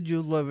 I said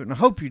you'll love it, and I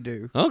hope you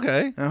do.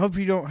 Okay. I hope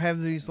you don't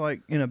have these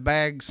like in a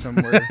bag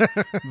somewhere.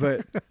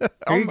 But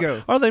here you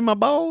go. Are they my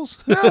balls?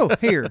 No,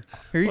 here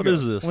you go. What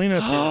is this? Lean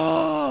up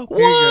here.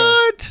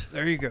 What?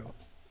 There you go.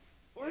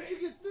 Where'd you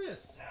get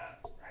this?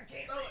 I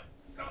can't throw it.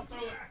 Don't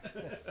throw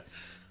it.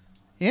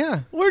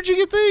 Yeah. Where'd you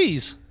get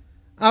these?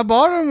 I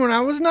bought them when I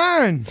was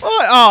 9.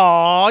 What?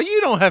 Oh,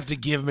 you don't have to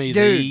give me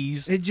Dude,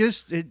 these.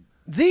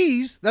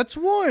 These, that's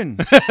one.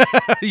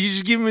 You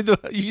just give me the.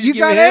 You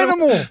got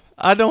animal.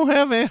 I don't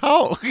have a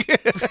hawk.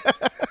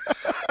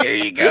 Here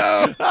you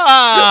go. Dude,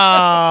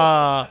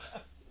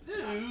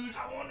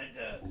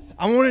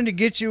 I wanted to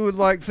get you with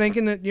like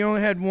thinking that you only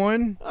had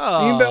one.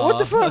 Oh. What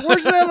the fuck?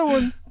 Where's the other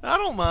one? I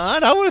don't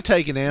mind. I would have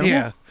taken animal.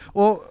 Yeah.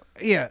 Well,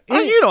 yeah.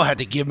 You don't have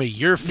to give me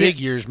your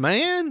figures,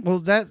 man. Well,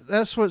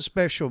 that's what's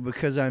special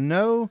because I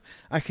know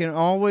I can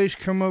always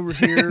come over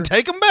here,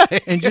 take them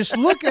back, and just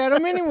look at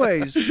them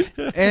anyways.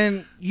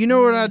 And you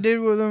know what I did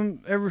with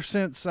them ever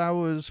since I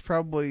was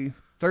probably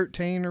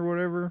 13 or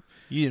whatever.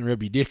 You didn't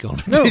rub your dick on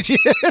them, no, did you?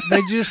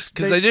 They just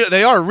because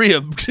they are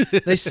ribbed.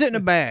 They sit in a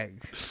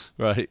bag,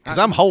 right? Because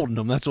I'm holding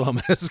them. That's why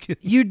I'm asking.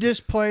 You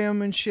display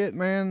them and shit,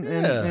 man,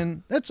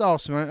 and that's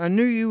awesome. I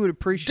knew you would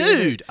appreciate it.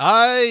 Dude,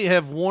 I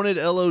have wanted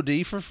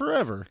LOD for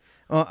forever.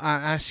 Well,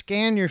 I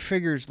scanned your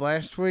figures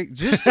last week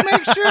just to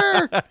make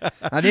sure.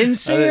 I didn't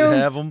see I didn't them.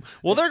 have them.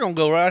 Well, they're going to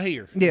go right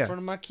here in Yeah. front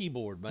of my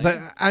keyboard, man. But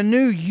I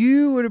knew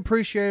you would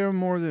appreciate them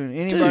more than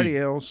anybody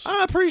else.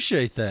 I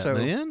appreciate that, So,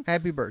 man.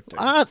 happy birthday.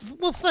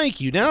 Well,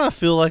 thank you. Now I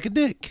feel like a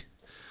dick.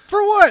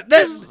 For what?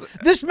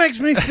 This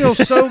makes me feel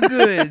so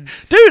good.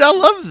 Dude, I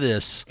love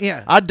this.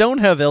 Yeah. I don't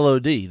have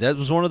LOD. That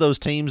was one of those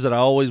teams that I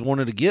always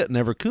wanted to get,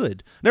 never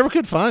could. Never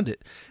could find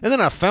it. And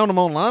then I found them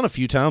online a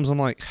few times. I'm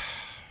like,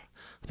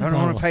 I don't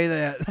want to pay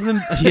that.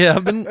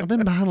 I've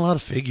been buying a lot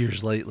of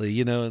figures lately.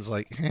 You know, it's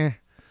like,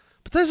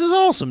 But this is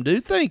awesome,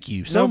 dude. Thank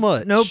you so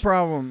much. No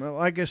problem.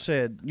 Like I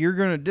said, you're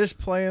going to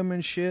display them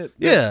and shit.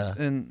 Yeah.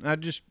 And I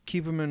just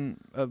keep them in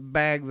a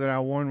bag that I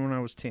won when I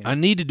was 10. I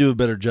need to do a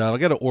better job. I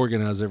got to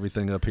organize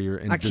everything up here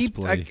and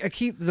display. I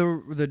keep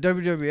the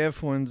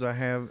WWF ones I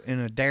have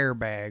in a dare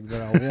bag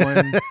that I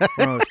won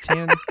when I was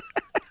 10.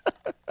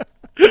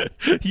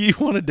 You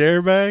won a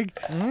dare bag?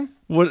 Mm-hmm.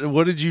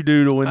 What did you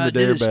do to win the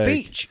dare bag? I did a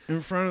speech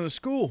in front of the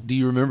school. Do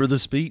you remember the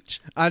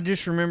speech? I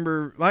just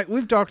remember, like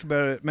we've talked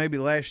about it maybe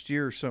last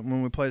year or something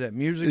when we played that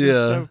music and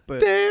stuff.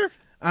 But dare.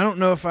 I don't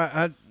know if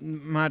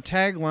my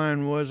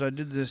tagline was I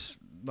did this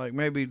like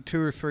maybe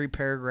 2 or 3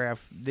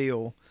 paragraph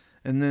deal.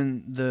 And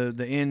then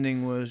the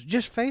ending was,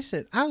 just face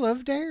it, I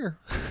love dare.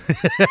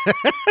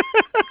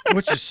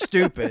 Which is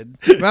stupid.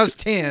 But I was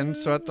 10,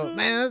 so I thought,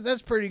 man,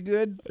 that's pretty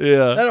good.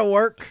 Yeah. That'll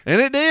work. And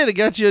it did. It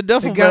got you a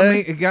duffel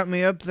bag. It got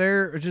me up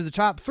there to the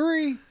top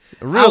 3.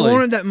 Really? I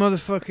wanted that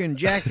motherfucking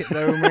jacket,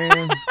 though,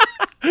 man.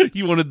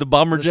 You wanted the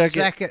bomber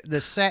jacket?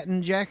 The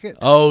satin jacket.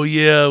 Oh,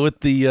 yeah,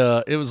 with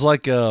the, it was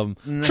like a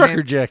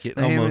trucker jacket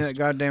they almost. Hand me that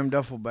goddamn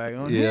duffel bag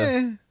on.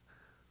 Yeah.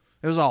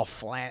 It was all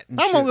flat and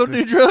I'm going to go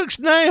do drugs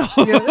now.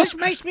 Yeah, this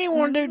makes me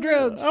want to do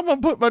drugs. I'm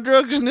going to put my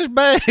drugs in this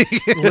bag.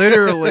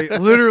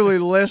 literally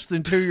less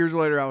than 2 years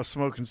later, I was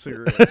smoking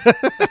cigarettes.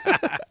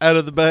 Out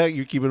of the bag?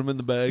 You're keeping them in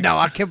the bag? No,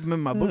 I kept them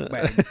in my book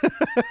bag.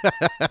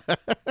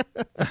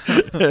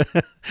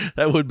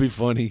 That would be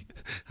funny.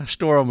 I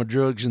store all my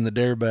drugs in the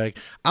dare bag.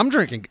 I'm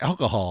drinking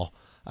alcohol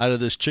out of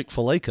this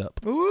Chick-fil-A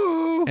cup.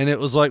 Ooh. And it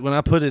was like, when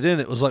I put it in,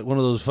 it was like one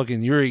of those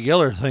fucking Uri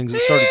Geller things that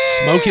started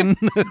smoking.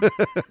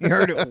 You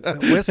heard it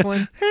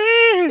whistling?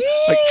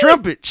 Like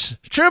trumpets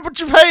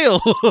of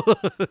hell.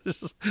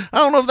 I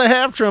don't know if they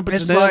have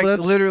trumpets it's in hell. like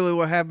literally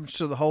what happens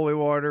to the holy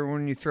water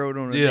when you throw it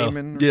on a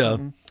demon or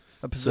something.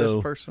 A possessed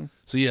person.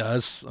 So yeah,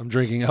 I'm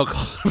drinking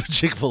alcohol out of a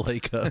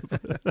Chick-fil-A cup.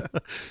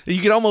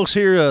 You can almost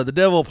hear the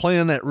devil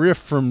playing that riff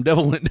from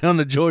Devil Went Down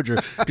to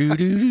Georgia.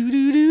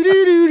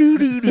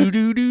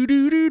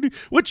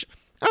 Which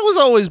I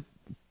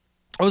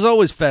was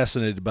always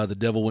fascinated by the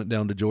Devil Went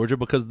Down to Georgia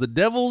because the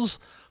devil's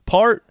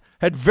part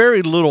had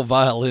very little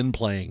violin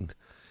playing.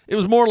 It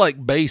was more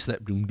like bass,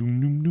 that doom doom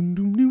doom doom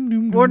doom doom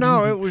doom. Well,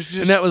 no, it was just,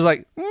 and that was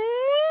like.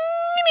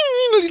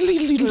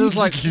 It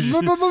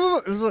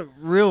was like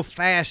real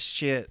fast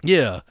shit.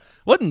 Yeah,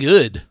 wasn't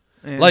good.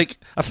 Yeah. Like,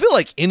 I feel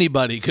like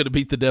anybody could have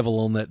beat the devil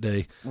on that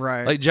day.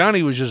 Right. Like,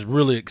 Johnny was just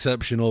really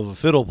exceptional of a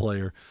fiddle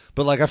player.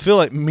 But, like, I feel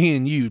like me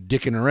and you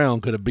dicking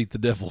around could have beat the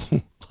devil.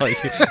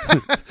 Like,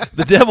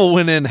 the devil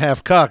went in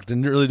half-cocked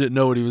and really didn't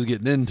know what he was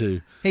getting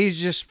into.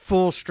 He's just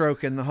full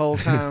stroking the whole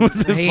time.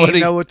 He didn't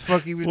know what the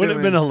fuck he was doing. Wouldn't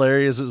it have been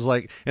hilarious? It's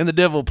like, and the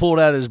devil pulled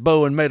out his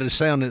bow and made a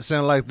sound that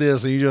sounded like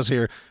this, and you just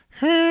hear,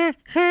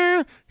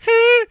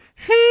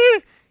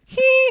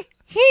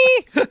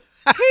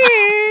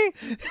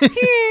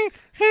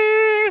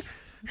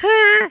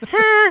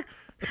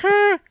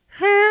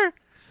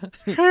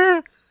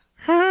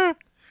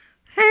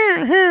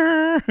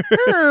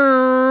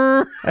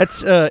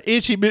 That's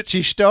Itchy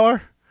Bitsy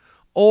Star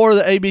or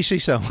the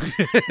ABC song.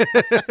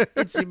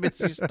 Itsy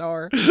Bitsy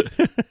Star.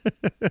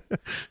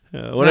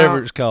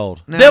 Whatever it's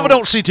called. Devil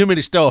don't see too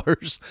many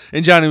stars.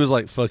 And Johnny was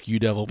like, fuck you,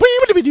 devil.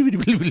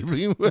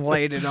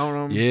 Laid it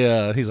on him.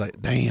 Yeah. He's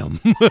like, damn.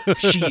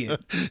 Shit.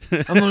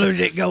 I'm going to lose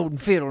that golden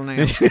fiddle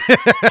now.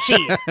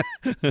 Shit.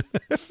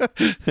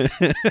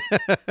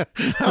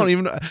 I don't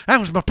even know. That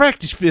was my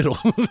practice fiddle.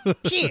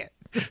 Shit.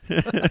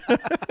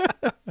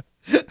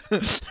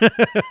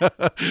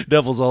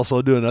 Devil's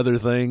also doing other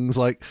things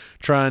like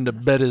trying to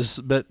bet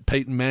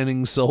Peyton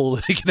Manning's soul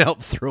that he can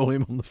outthrow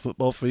him on the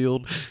football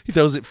field. He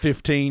throws it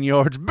 15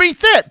 yards. Beat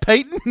that,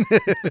 Peyton!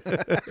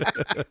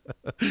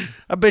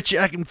 I bet you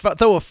I can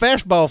throw a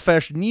fastball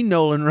faster than you,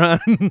 Nolan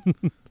Ryan.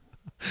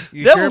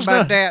 You sure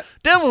about that?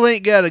 Devil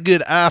ain't got a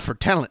good eye for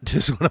talent,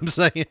 is what I'm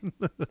saying.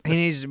 He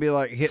needs to be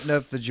like hitting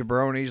up the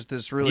jabronis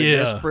that's really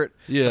desperate,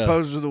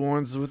 opposed to the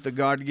ones with the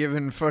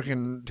God-given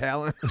fucking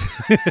talent.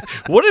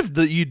 What if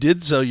you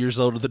did sell your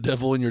soul to the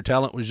devil and your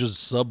talent was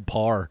just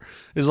subpar?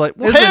 It's like,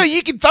 well, hell,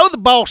 you can throw the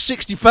ball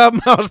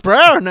 65 miles per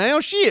hour now.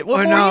 Shit,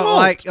 what more do you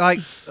want?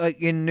 Like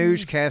in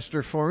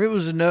newscaster form, it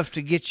was enough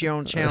to get you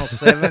on Channel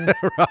 7.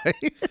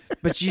 Right.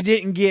 But you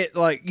didn't get,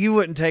 you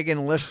wouldn't take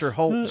in Lester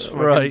Holt's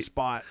fucking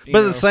spot.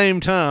 But at the same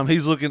time,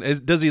 he's looking,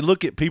 does he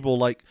look at people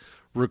like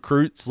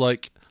recruits,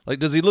 like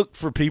does he look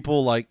for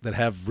people like that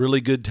have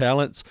really good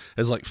talents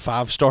as like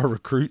 5-star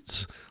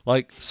recruits?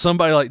 Like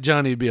somebody like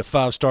Johnny would be a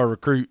 5-star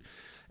recruit,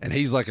 and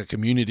he's like a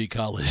community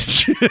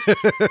college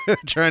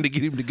trying to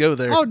get him to go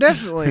there. Oh,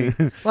 definitely.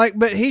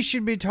 But he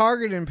should be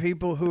targeting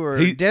people who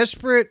are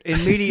desperate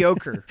and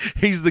mediocre.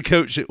 He's the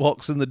coach that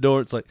walks in the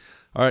door. It's like,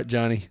 all right,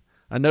 Johnny,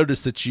 I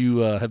noticed that you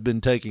have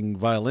been taking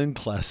violin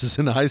classes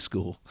in high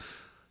school.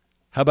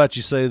 How about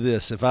you say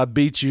this? If I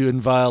beat you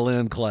in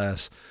violin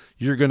class,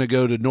 you're going to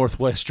go to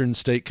Northwestern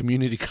State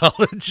Community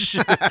College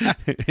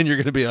and you're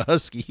going to be a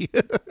Husky.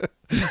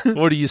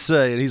 What do you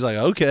say? And he's like,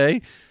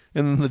 okay.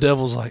 And then the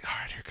devil's like, all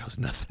right, here goes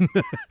nothing.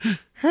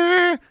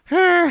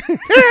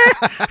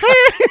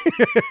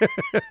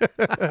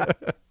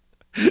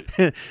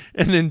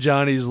 And then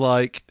Johnny's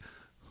like,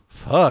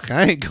 fuck,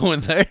 I ain't going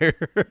there.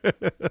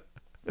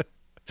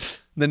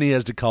 Then he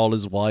has to call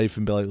his wife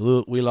and be like,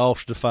 look, we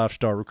lost a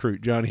 5-star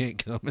recruit. Johnny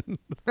ain't coming.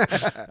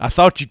 I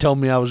thought you told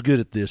me I was good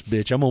at this,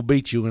 bitch. I'm going to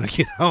beat you when I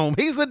get home.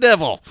 He's the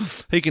devil.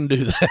 He can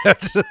do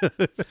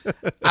that.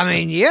 I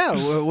mean, yeah.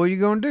 What are you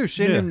going to do?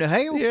 Send him to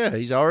hell? Yeah,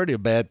 he's already a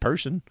bad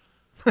person.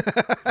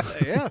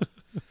 Yeah.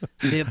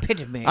 The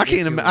epitome. I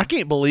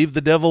can't believe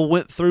the devil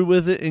went through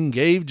with it and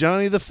gave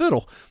Johnny the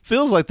fiddle.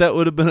 Feels like that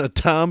would have been a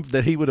time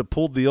that he would have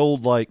pulled the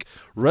old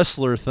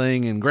wrestler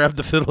thing and grabbed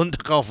the fiddle and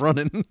took off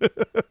running.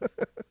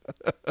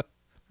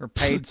 Or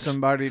paid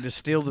somebody to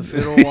steal the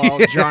fiddle while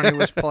Johnny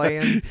was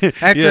playing.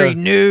 After he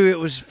knew it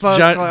was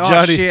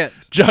fucked. Shit.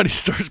 Johnny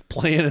starts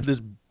playing and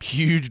this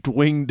huge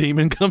winged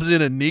demon comes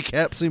in and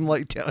kneecaps him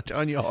like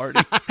Tanya Hardy.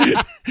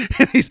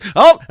 And he's,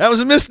 that was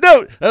a missed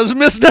note.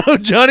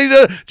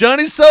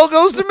 Johnny's soul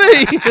goes to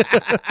me.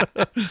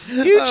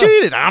 You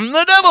cheated. I'm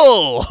the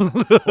devil.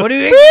 What do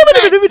you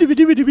expect?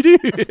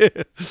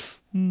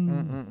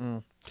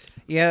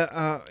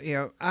 Yeah,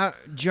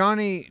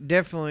 Johnny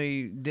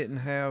definitely didn't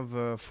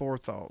have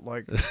forethought,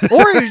 or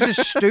he was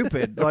just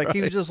stupid.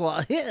 He was just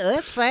like, yeah,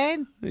 that's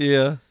fine.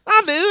 Yeah,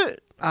 I'll do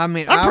it. I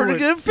mean, I'm pretty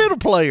good fiddle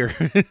player.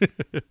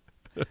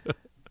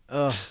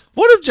 What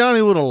if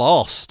Johnny would have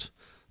lost?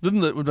 Then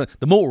the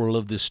moral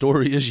of this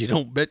story is you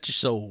don't bet your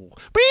soul.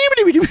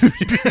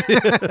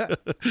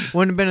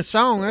 Wouldn't have been a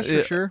song, that's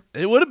for sure.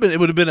 It would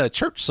have been a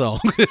church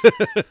song.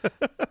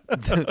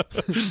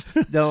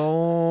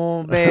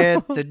 Don't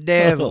bet the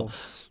devil.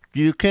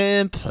 You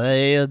can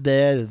play a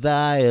better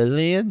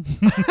violin.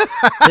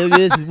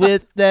 Just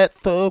with that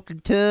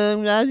forked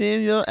tongue right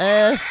in your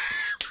ass,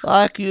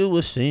 like you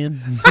were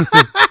saying.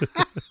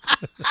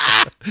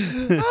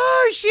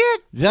 Oh,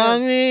 shit.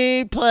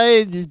 Johnny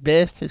played as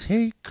best as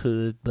he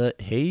could, but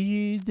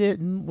he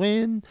didn't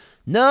win.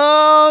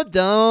 No,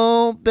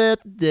 don't bet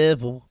the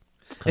devil.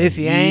 If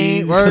he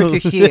ain't worth a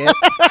shit.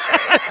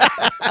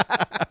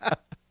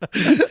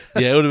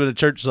 Yeah, it would have been a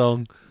church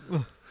song.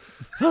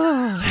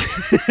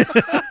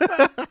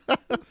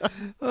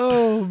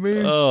 Oh,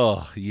 man.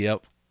 Oh,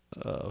 yep.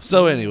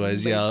 So,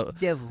 anyways,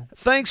 devil.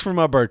 Thanks for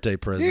my birthday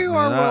present. You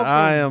are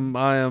welcome.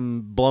 I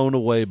am blown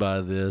away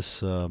by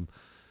this.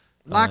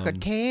 Like a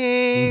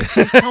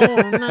Texas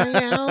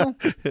tornado.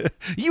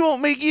 You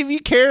want me to give you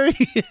Carrie?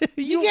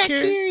 You got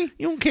Carrie?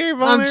 You don't care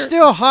I'm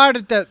still hard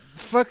at that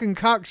fucking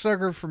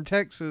cocksucker from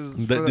Texas.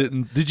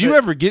 Did you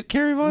ever get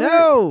Carrie Von?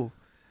 No.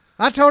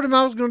 I told him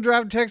I was going to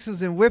drive to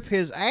Texas and whip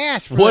his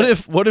ass. What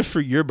if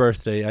for your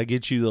birthday I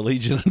get you the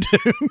Legion of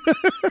Doom?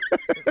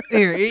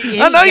 Here,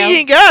 I know you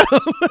ain't got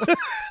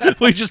them.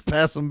 We just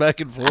pass them back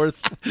and forth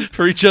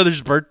for each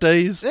other's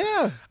birthdays.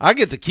 Yeah. I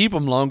get to keep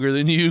them longer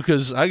than you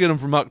because I get them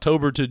from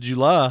October to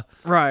July.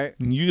 Right.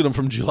 And you get them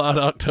from July to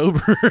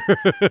October.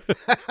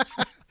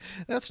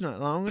 That's not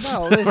long at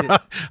all, is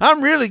it?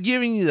 I'm really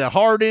giving you the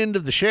hard end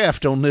of the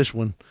shaft on this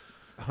one.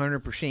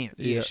 100%.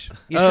 Yes.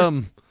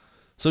 Yeah.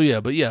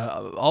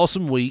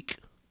 Awesome week.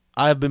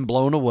 I have been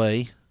blown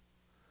away.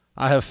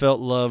 I have felt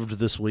loved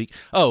this week.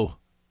 Oh,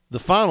 the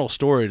final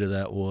story to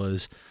that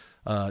was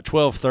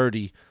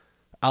 12:30.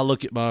 I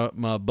look at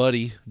my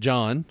buddy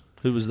John,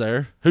 who was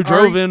there, who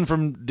drove in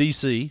from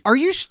D.C. Are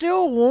you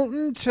still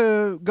wanting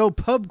to go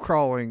pub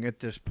crawling at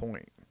this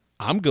point?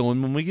 I'm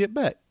going when we get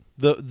back.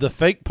 The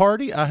fake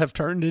party I have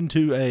turned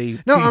into a...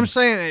 No, I'm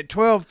saying at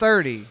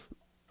 12:30.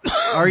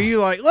 Are you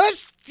like,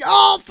 let's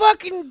all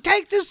fucking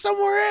take this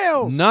somewhere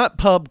else? Not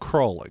pub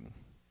crawling.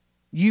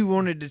 You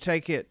wanted to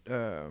take it...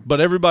 But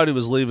everybody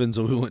was leaving,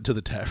 so we went to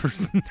the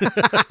tavern.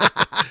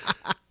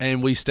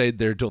 And we stayed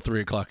there till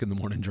 3 o'clock in the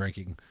morning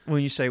drinking.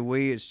 When you say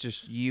we, it's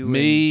just you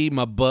me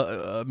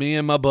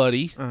and my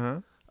buddy.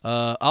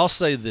 Uh-huh. I'll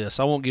say this.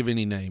 I won't give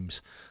any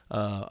names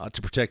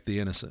to protect the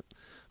innocent.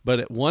 But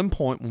at one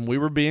point when we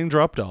were being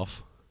dropped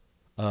off,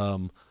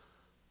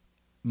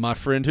 my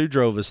friend who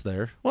drove us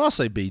there, well, I'll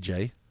say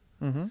BJ.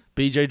 Mm-hmm.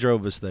 BJ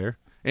drove us there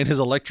in his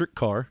electric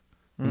car,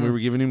 and we were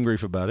giving him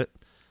grief about it.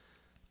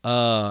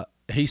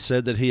 He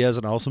said that he has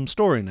an awesome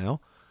story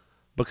now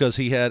because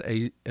he had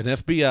an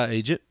FBI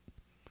agent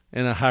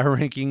and a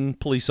high-ranking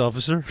police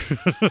officer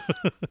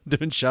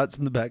doing shots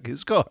in the back of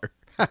his car.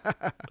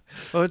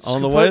 Well, it's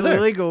on the way there.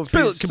 Legal.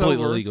 It's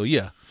completely legal,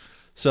 yeah.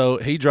 So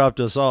he dropped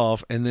us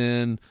off, and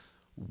then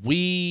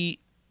we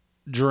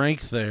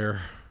drank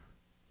there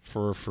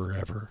for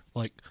forever,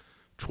 like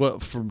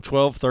from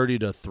 12:30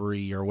 to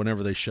 3 or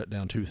whenever they shut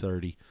down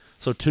 2:30.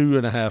 So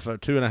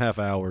 2.5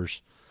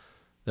 hours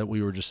that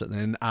we were just sitting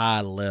there, and I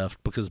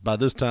left because by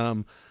this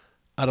time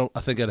I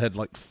think I'd had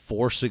like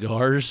 4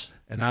 cigars,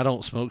 and I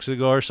don't smoke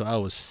cigars, so I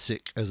was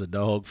sick as a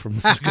dog from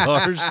the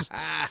cigars.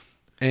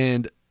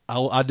 And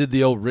I did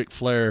the old Ric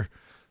Flair.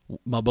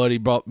 My buddy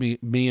brought me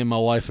and my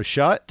wife a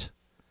shot.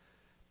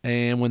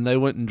 And when they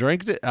went and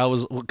drank it,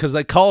 because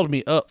they called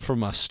me up from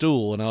my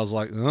stool, and I was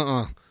like,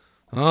 oh,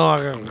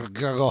 I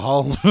gotta go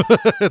home.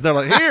 They're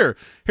like,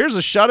 here's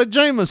a shot of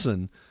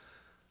Jameson.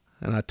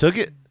 And I took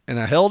it, and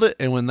I held it,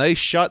 and when they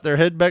shot their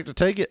head back to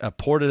take it, I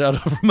poured it out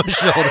over my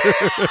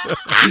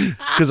shoulder.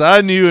 Because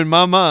I knew in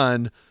my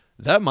mind,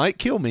 that might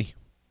kill me.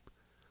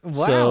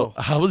 Wow. So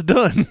I was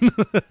done.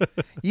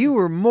 You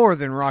were more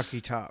than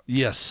Rocky Top.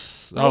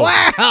 Yes. Oh,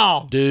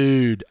 wow.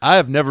 Dude, I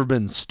have never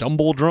been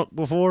stumble drunk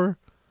before.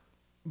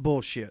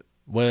 Bullshit.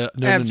 Well,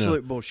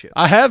 Absolute no. bullshit.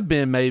 I have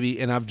been maybe,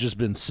 and I've just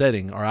been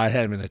sitting, or I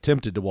haven't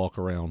attempted to walk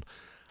around.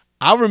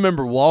 I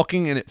remember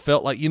walking, and it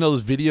felt like,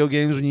 those video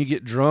games when you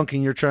get drunk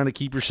and you're trying to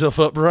keep yourself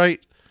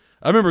upright?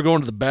 I remember going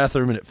to the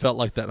bathroom, and it felt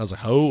like that, and I was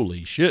like,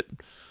 holy shit.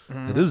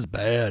 This is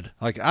bad.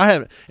 Like,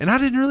 and I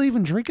didn't really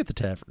even drink at the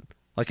tavern.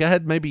 Like, I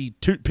had maybe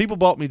 2 people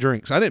bought me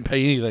drinks. I didn't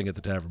pay anything at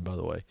the tavern, by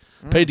the way.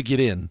 Paid to get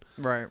in.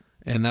 Right.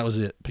 And that was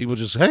it. People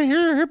just, hey,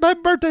 here,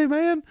 baby birthday,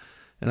 man.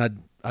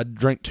 And I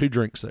drank 2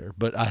 drinks there,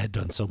 but I had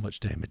done so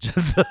much damage at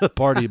the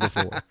party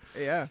before.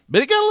 Yeah.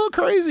 But it got a little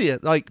crazy.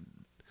 It got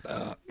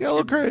a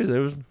little crazy.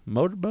 There was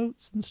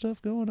motorboats and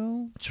stuff going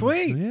on.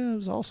 Sweet. Yeah, it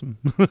was awesome.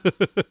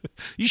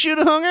 You should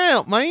have hung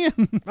out,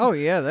 man. Oh,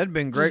 yeah, that'd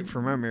been great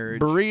for my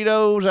marriage.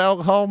 Burritos,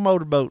 alcohol,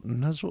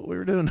 motorboating. That's what we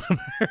were doing down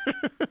there.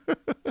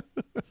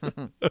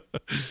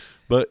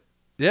 But,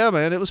 yeah,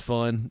 man, it was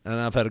fun, and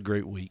I've had a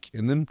great week.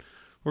 And then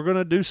we're going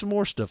to do some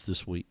more stuff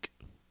this week.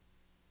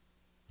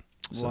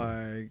 So,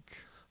 like?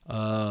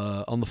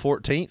 On the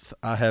 14th,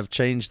 I have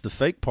changed the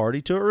fake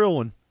party to a real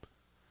one.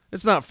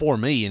 It's not for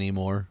me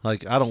anymore.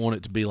 Like, I don't want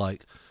it to be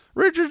like,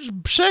 Richard's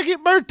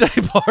second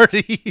birthday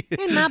party.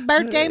 In my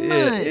birthday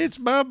month. It's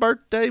my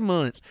birthday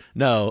month.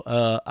 No,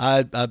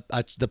 I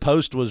the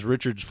post was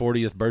Richard's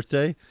 40th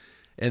birthday,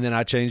 and then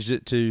I changed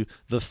it to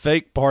the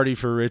fake party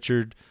for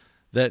Richard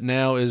that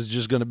now is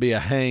just going to be a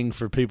hang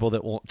for people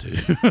that want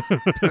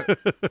to.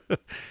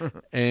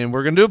 And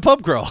we're going to do a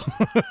pub crawl.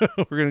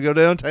 We're going to go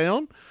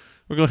downtown.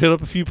 We're going to hit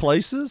up a few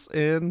places,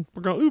 and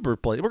we're going to Uber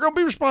play. We're going to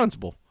be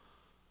responsible.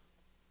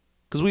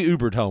 Because we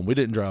Ubered home. We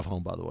didn't drive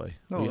home, by the way.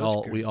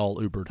 Oh, we all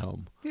Ubered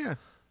home. Yeah.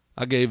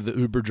 I gave the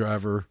Uber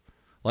driver,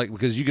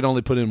 because you could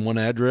only put in one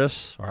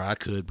address, or I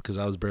could because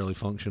I was barely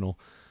functional.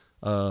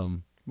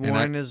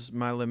 One is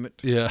my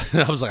limit. Yeah.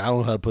 I was like, I don't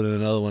know how to put in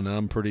another one. And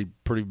I'm pretty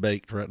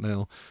baked right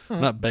now.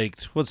 Not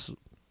baked. What's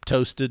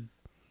toasted?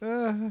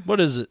 What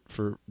is it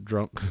for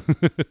drunk?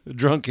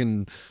 Drunk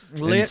and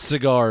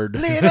cigared.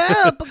 Lit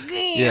up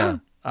again. Yeah.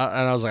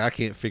 And I was like, I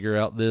can't figure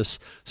out this.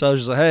 So I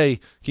was just like, hey,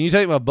 can you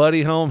take my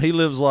buddy home? He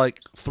lives like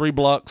 3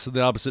 blocks in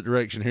the opposite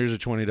direction. Here's a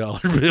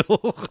 $20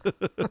 bill.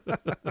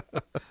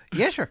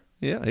 Yes, sir.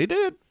 Yeah, he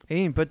did. He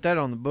didn't put that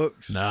on the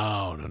books.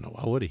 No.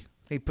 Why would he?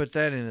 He put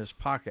that in his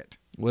pocket.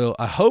 Well,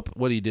 I hope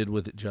what he did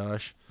with it,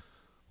 Josh,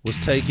 was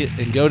take it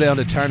and go down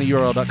to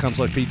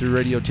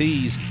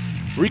tinyurl.com/P3radiotees,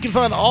 where you can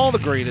find all the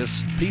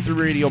greatest P3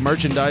 Radio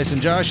merchandise.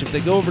 And Josh, if they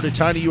go over to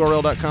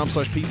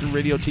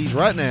tinyurl.com/P3radiotees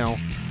right now,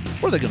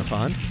 what are they going to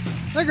find?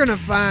 They're going to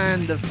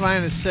find the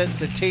finest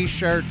sets of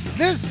T-shirts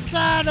this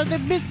side of the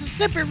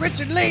Mississippi,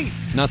 Richard Lee.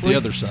 Not the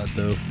other side,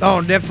 though.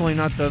 Oh, definitely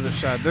not the other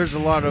side. There's a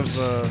lot of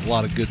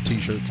good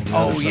T-shirts on the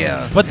other side. Oh,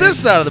 yeah. But this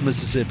side of the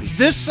Mississippi.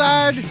 This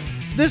side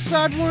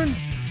one,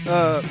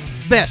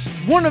 best.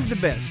 One of the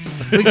best.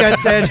 We got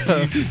that.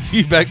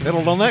 You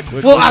backpedaled on that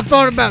quickly. Well, I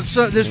thought about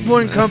this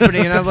one company,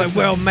 and I was like,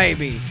 well,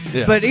 maybe.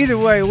 Yeah. But either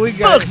way, we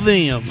got... Fuck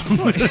them.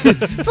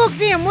 Fuck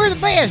them. We're the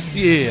best.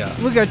 Yeah.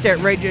 We got that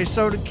Ray J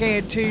Soda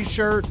Can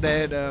T-shirt,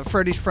 that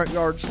Freddy's Front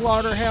Yard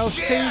Slaughterhouse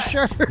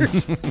T-shirt.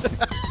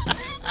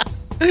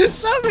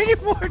 So many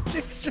more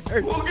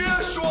T-shirts. Well,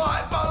 guess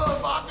what,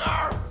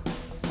 motherfucker?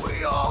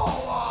 We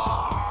all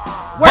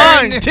are.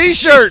 Buying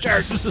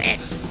T-shirts.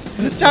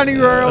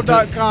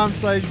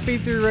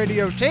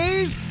 tinyurl.com/P3Radio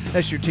Tees.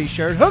 That's your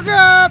T-shirt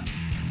hookup.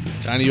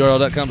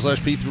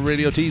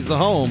 tinyurl.com/P3Radio Tees, the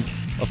home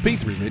of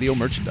P3 Radio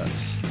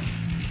merchandise.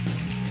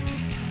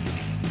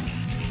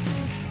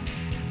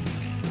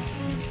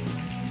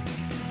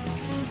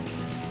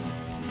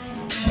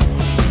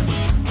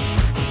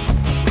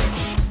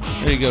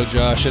 There you go,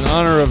 Josh. In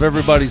honor of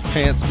everybody's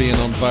pants being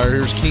on fire,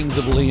 here's Kings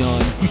of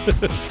Leon.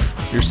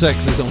 Your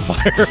sex is on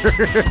fire.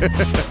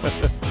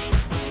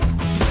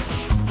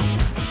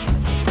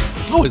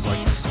 Always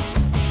like this song.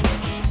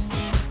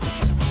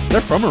 They're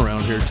from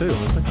around here too,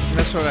 aren't they?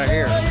 That's what I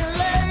hear.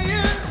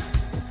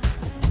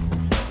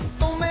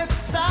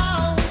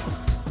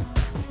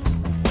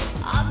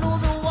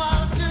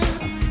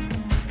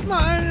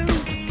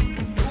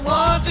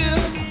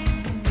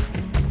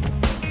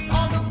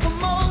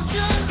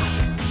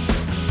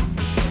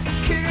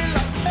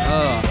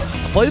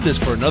 I played this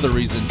for another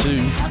reason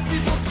too.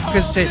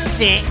 Because it's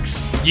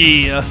 6.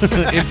 Yeah,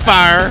 and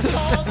fire.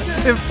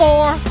 And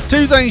 4.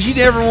 Two things you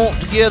never want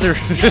together.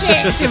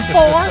 6 and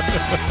 4.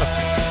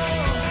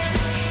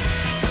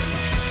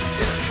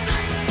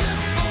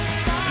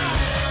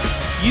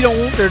 You don't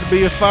want there to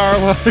be a fire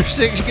while there's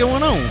 6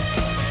 going on.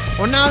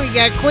 Well, no, you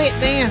gotta quit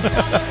then.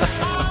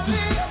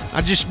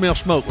 I just smell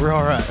smoke. We're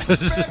all right.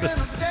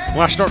 When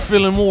I start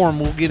feeling warm,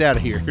 we'll get out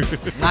of here.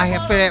 I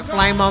have feel that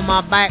flame on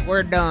my back.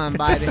 We're done,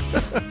 baby.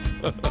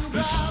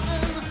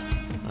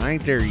 I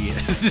ain't there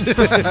yet.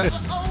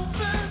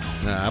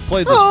 Nah, I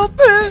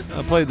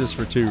played this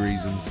for 2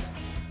 reasons.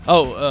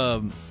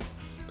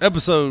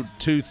 Episode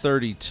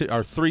 232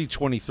 or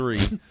 323.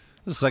 This is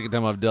the second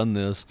time I've done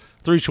this.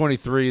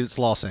 323. It's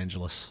Los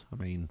Angeles. I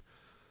mean,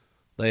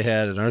 they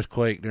had an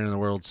earthquake during the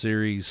World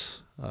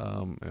Series.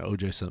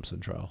 O.J. Simpson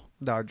trial.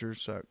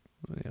 Dodgers suck.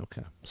 Yeah,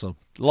 okay, so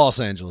Los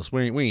Angeles.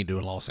 We ain't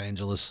doing Los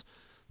Angeles.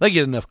 They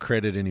get enough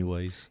credit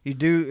anyways. You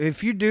do.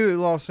 If you do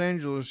Los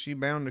Angeles, you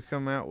bound to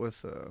come out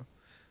with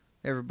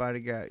everybody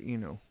got,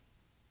 and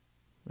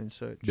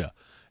such. Yeah.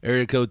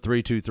 Area code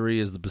 323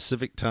 is the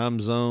Pacific time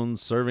zone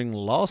serving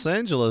Los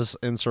Angeles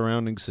and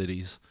surrounding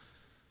cities.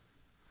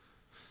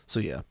 So,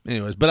 yeah.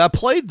 Anyways, but I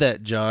played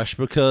that, Josh,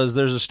 because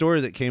there's a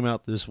story that came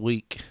out this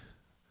week.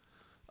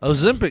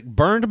 Ozempic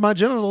burned my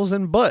genitals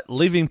and butt,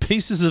 leaving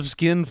pieces of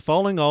skin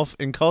falling off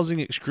and causing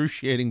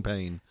excruciating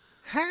pain.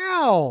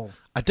 How?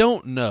 I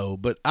don't know,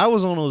 but I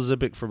was on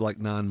Ozempic for like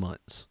 9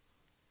 months.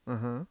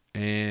 Uh-huh.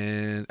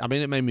 And, I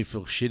mean, it made me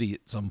feel shitty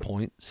at some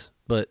points,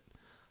 but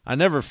I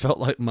never felt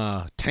like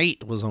my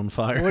taint was on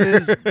fire. What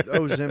is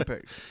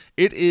Ozempic?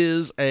 It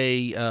is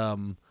a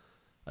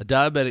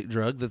diabetic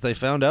drug that they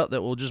found out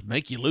that will just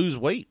make you lose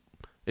weight.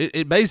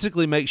 It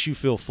basically makes you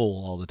feel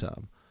full all the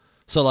time.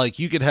 So, like,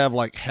 you could have,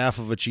 like, half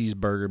of a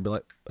cheeseburger and be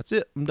like, that's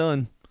it, I'm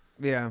done.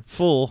 Yeah.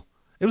 Full.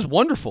 It was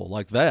wonderful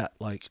like that.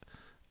 Like,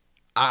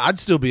 I'd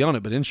still be on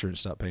it, but insurance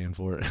stopped paying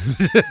for it.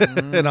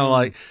 And I'm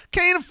like,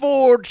 can't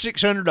afford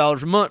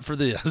 $600 a month for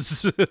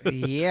this.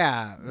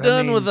 Yeah.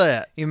 Done with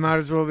that. You might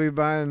as well be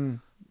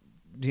buying,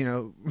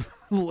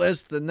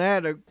 less than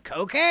that of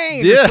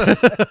cocaine. Yeah.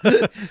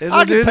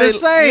 It'll do the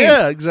same.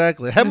 Yeah,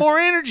 exactly. Have more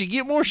energy,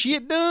 get more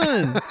shit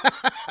done.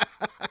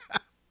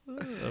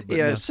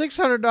 Yeah,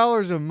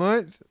 $600 a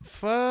month.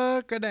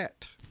 Fuck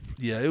that.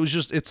 Yeah,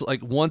 it's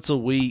like once a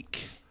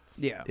week.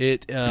 Yeah.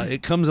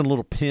 It comes in a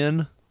little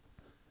pen,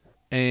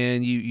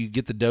 and you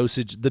get the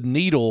dosage. The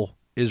needle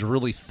is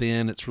really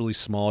thin. It's really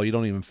small. You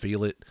don't even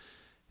feel it.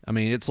 I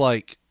mean, it's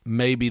like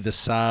maybe the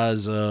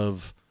size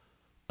of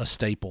a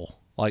staple,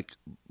 like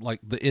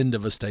the end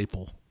of a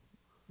staple.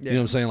 Yeah. You know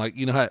what I'm saying? Like,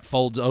 you know how it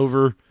folds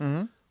over?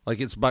 Mm-hmm. Like,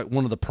 it's like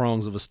one of the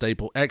prongs of a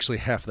staple, actually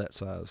half that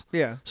size.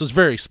 Yeah. So it's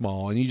very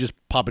small, and you just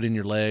pop it in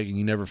your leg, and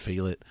you never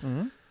feel it.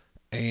 Mm-hmm.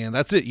 And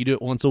that's it. You do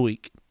it once a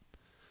week.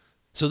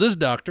 So this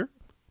doctor,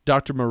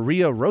 Dr.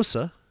 Maria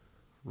Rosas?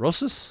 I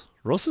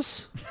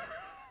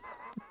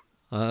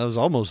was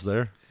almost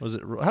there. Was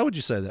it? How would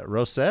you say that?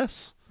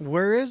 Rosas?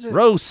 Where is it?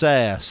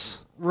 Rosas.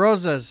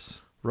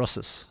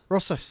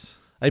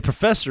 A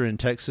professor in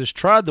Texas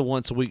tried the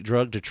once-a-week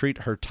drug to treat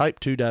her type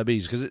 2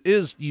 diabetes, because it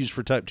is used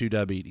for type 2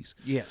 diabetes.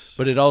 Yes.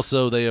 But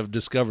they have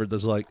discovered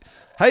that's like,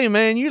 hey,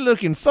 man, you're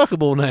looking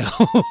fuckable now.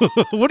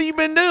 What have you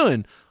been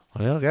doing?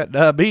 Well, I got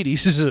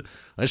diabetes.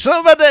 There's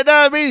something about that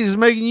diabetes is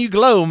making you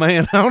glow,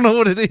 man. I don't know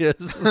what it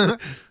is.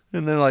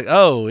 And they're like,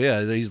 oh,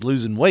 yeah, he's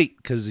losing weight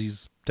because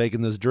he's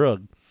taking this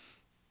drug.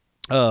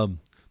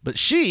 But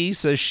she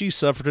says she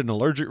suffered an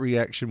allergic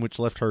reaction which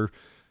left her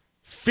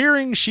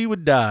fearing she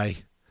would die.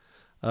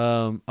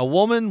 A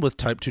woman with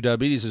type 2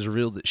 diabetes has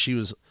revealed that she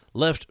was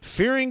left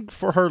fearing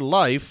for her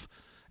life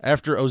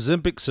after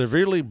Ozempic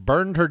severely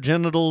burned her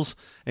genitals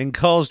and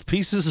caused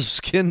pieces of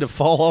skin to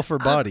fall off her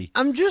body.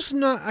 I'm just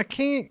not, I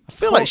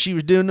feel like she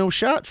was doing no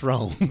shots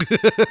wrong.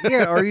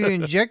 Yeah, are you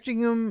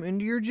injecting them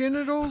into your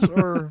genitals?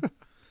 Or,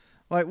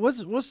 like,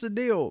 what's the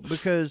deal?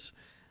 Because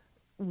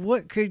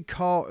what could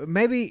cause,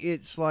 maybe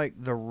it's like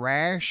the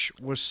rash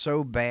was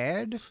so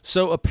bad.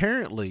 So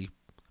apparently,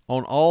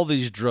 on all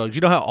these drugs,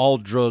 you know how all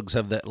drugs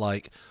have that,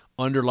 like,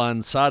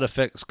 underlying side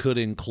effects could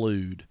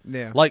include.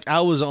 Yeah. Like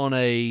I was on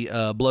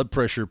a blood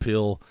pressure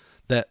pill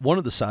that one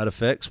of the side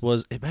effects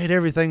was it made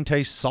everything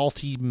taste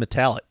salty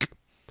metallic.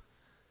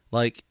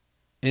 Like,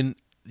 and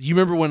you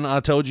remember when I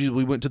told you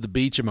we went to the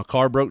beach and my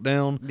car broke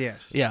down?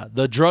 Yes. Yeah.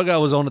 The drug I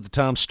was on at the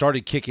time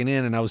started kicking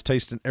in and I was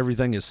tasting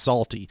everything as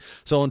salty.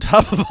 So on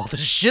top of all the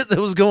shit that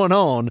was going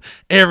on,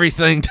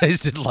 everything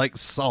tasted like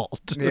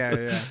salt.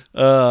 Yeah.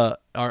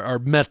 Or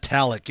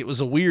metallic. It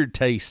was a weird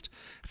taste.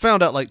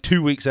 Found out like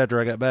 2 weeks after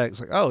I got back. It's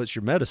like, oh, it's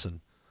your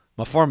medicine.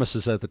 My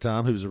pharmacist at the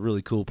time, who was a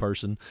really cool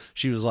person,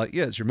 she was like,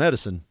 yeah, it's your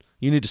medicine.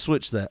 You need to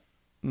switch that.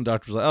 And the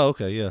doctor was like, oh,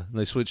 okay, yeah. And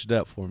they switched it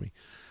out for me.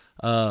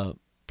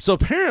 So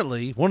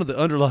apparently, one of the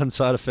underlying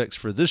side effects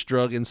for this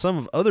drug and some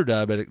of other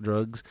diabetic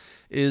drugs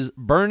is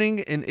burning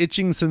and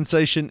itching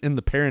sensation in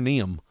the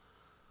perineum,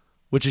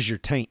 which is your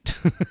taint.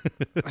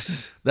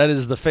 That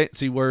is the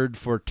fancy word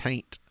for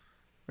taint.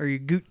 Or your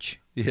gooch.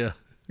 Yeah.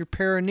 Your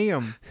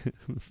perineum.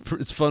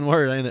 It's a fun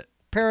word, ain't it?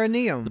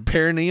 Perineum. The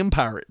perineum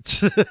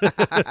pirates.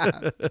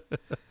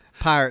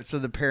 Pirates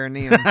of the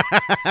perineum.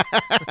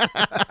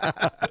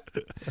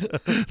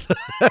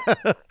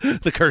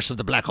 The curse of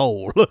the black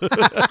hole.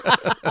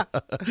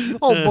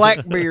 Oh,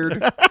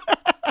 Blackbeard.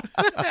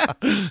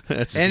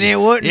 And it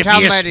wouldn't if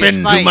come you at spend his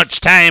too face. much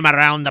time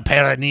around the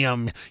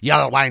perineum,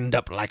 you'll wind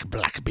up like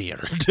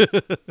Blackbeard.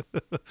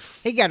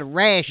 He got a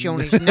rash on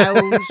his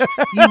nose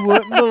you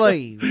wouldn't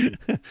believe.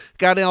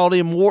 Got all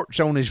them warts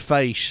on his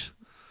face.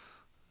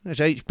 That's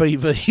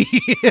HPV.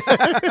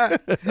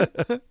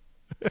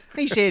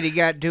 He said he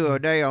got to a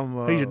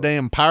damn... He's a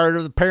damn pirate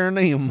of the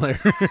perineum there.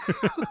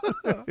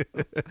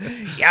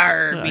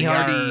 Yar, be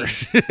hardy.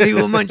 He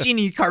will munch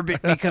any carpet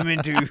he come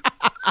into.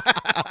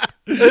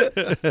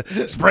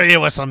 Spray it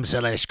with some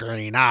silly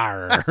screen.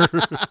 Arr.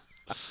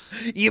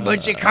 You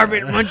bunch of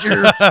carpet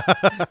munchers.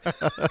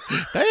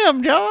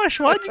 Damn,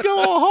 Josh, why'd you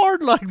go all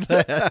hard like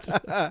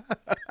that?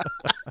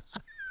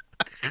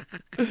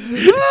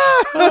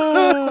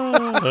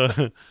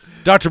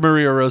 Dr.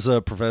 Maria Rosa,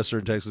 a professor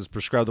in Texas,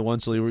 prescribed the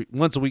once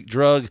a week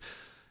drug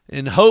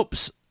in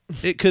hopes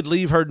it could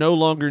leave her no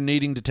longer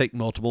needing to take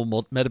multiple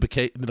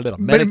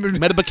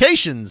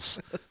medications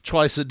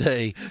twice a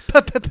day.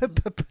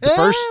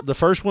 The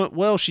first went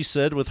well, she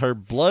said, with her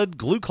blood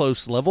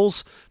glucose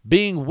levels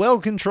being well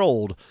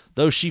controlled,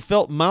 though she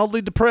felt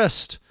mildly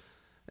depressed.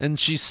 And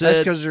she said...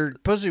 That's because her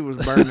pussy was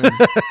burning.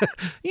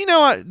 You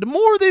know, the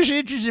more this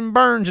itches and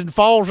burns and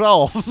falls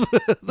off,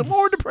 the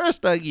more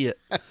depressed I get.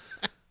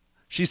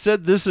 She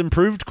said this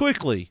improved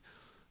quickly.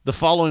 The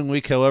following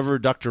week, however,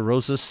 Dr.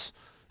 Rosas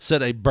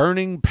said a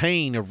burning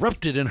pain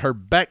erupted in her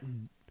back,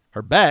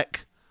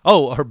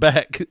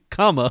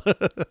 comma,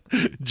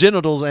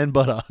 genitals and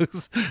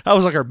buttocks. I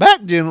was like, her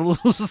back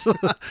genitals?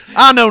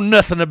 I know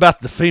nothing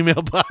about the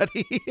female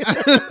body.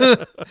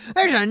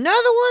 There's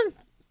another one?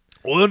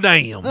 Well,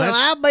 damn. Well,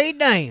 I'll be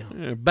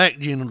damn. Back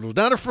genitals,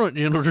 not her front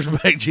genitals,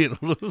 back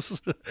genitals.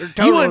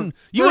 You wouldn't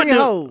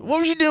what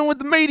was you doing with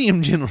the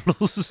medium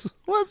genitals?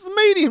 What's the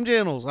medium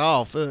genitals?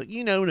 Oh, fuck,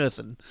 you know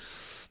nothing.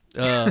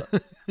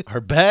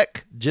 Her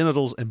back,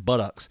 genitals, and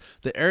buttocks.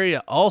 The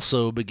area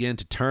also began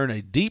to turn a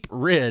deep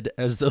red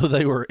as though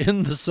they were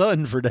in the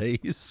sun for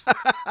days.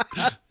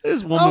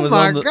 This woman was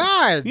on the...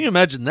 God. Can you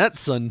imagine that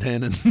sun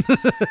tanning?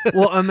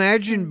 Well,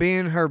 imagine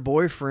being her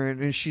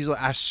boyfriend and she's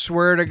like, I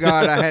swear to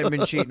God I hadn't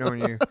been cheating on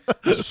you.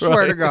 I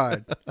swear to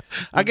God.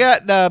 I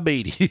got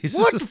diabetes.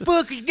 What the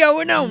fuck is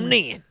going on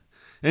then?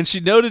 And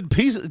she noticed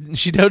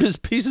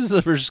pieces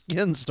of her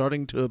skin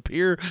starting to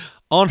appear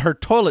on her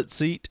toilet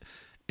seat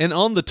and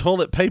on the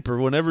toilet paper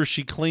whenever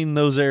she cleaned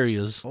those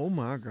areas. Oh,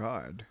 my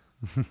God.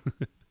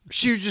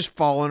 She was just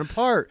falling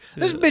apart.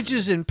 This bitch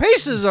is in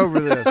pieces over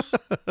this.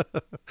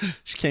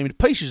 She came to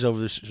pieces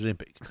over this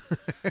Ozempic.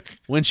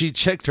 When she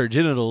checked her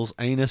genitals,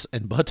 anus,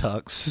 and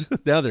buttocks,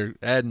 now they're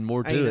adding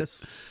more to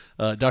it.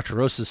 Dr.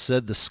 Rosas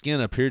said the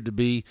skin appeared to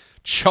be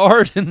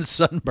charred and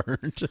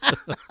sunburned.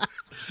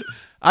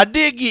 I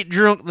did get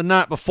drunk the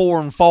night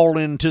before and fall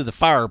into the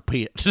fire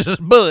pit,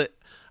 but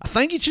I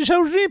think it's just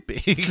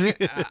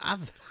Ozempic.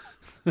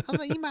 I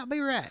think you might be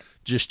right.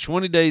 Just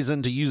 20 days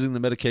into using the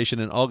medication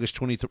in August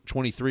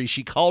 2023,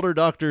 she called her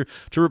doctor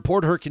to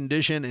report her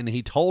condition, and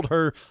he told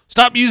her,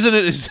 stop using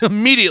it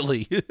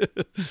immediately.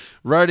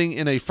 Writing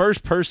in a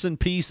first-person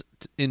piece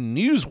in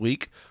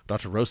Newsweek,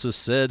 Dr. Rosas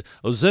said,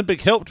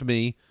 Ozempic helped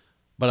me,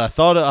 but I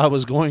thought I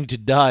was going to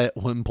die at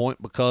one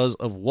point because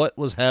of what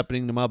was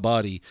happening to my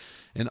body.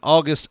 In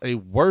August, a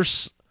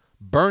worse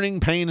burning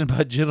pain in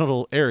my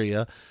genital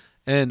area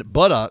and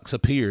buttocks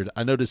appeared.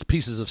 I noticed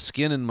pieces of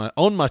skin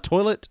on my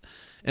toilet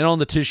and on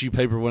the tissue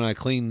paper when I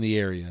cleaned the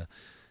area.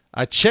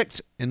 I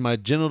checked, and my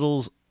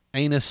genitals,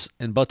 anus,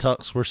 and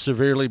buttocks were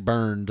severely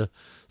burned.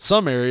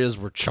 Some areas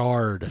were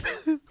charred.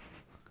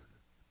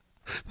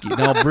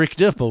 Getting all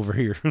bricked up over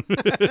here.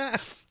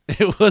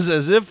 It was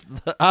as if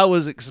I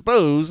was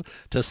exposed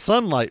to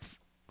sunlight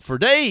for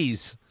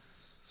days.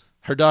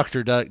 Her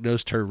doctor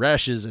diagnosed her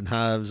rashes and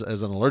hives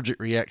as an allergic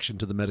reaction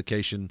to the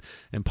medication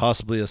and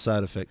possibly a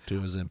side effect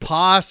to Ozempic.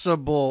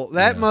 Possible.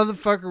 That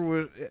motherfucker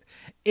was...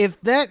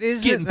 If that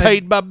isn't... Getting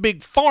paid by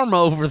Big Pharma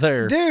over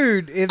there.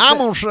 Dude, I'm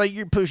going to say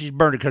your pussy's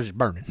burning because it's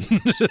burning.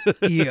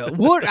 Yeah.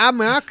 What? I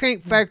mean, I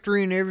can't factor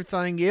in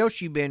everything else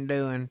you've been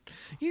doing.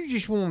 You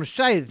just want to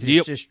say that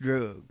it's just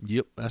drug.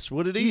 Yep, that's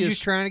what it is. You're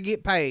just trying to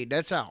get paid.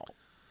 That's all.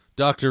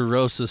 Dr.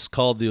 Rosas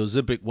called the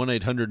Ozempic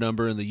 1-800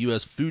 number in the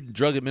U.S. Food and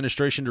Drug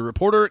Administration to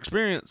report her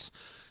experience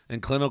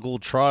and clinical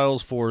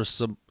trials for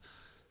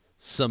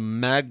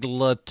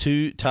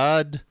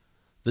semaglutide,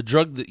 the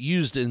drug that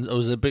used in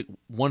Ozempic.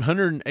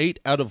 108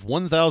 out of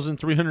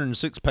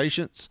 1,306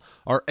 patients,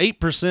 or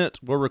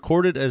 8%, were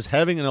recorded as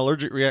having an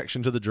allergic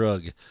reaction to the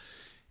drug.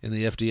 In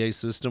the FDA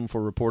system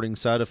for reporting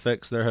side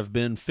effects, there have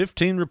been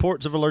 15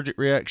 reports of allergic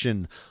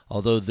reaction,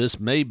 although this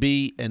may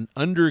be an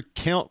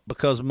undercount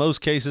because most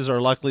cases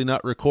are likely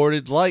not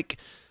recorded, like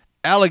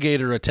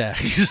alligator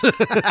attacks.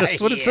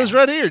 That's what it says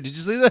right here. Did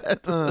you see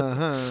that?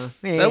 Uh-huh.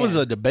 Yeah. That was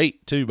a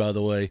debate, too, by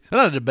the way.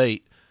 Not a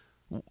debate.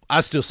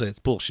 I still say it's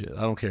bullshit.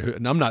 I don't care.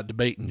 I'm not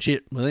debating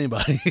shit with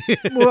anybody.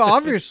 Well,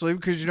 obviously,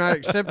 because you're not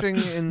accepting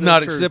in the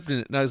not truth.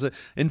 accepting it.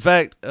 In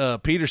fact,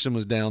 Peterson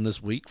was down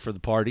this week for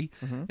the party,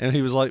 and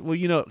he was like, well,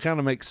 it kind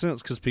of makes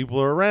sense because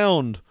people are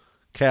around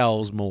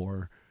cows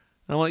more.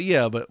 And I'm like,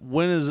 yeah, but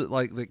when is it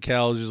like that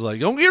cows just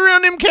like, don't get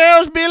around them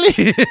cows,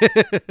 Billy?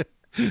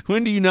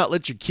 When do you not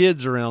let your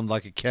kids around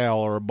like a cow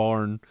or a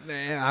barn?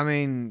 I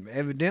mean,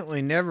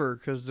 evidently never,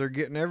 because they're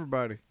getting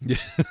everybody.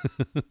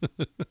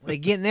 They're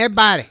getting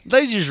everybody.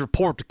 They just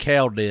report the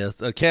cow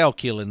death, cow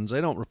killings.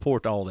 They don't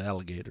report all the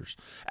alligators.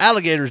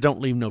 Alligators don't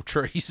leave no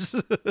trace.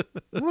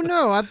 Well,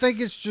 no, I think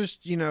it's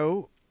just,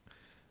 they're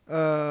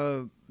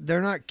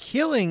not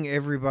killing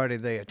everybody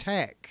they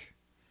attack.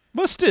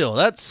 But still,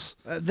 that's...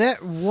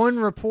 that one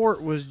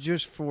report was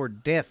just for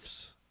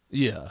deaths.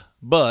 Yeah,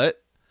 but...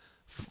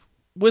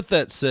 With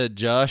that said,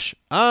 Josh,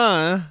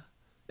 I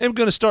am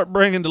going to start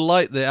bringing to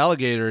light the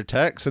alligator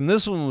attacks, and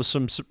this one was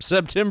from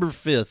September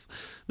 5th.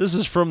 This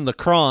is from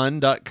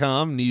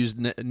thecron.com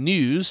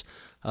news.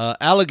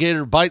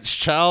 Alligator bites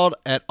child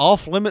at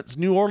off-limits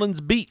New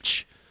Orleans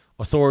beach,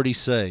 authorities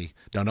say.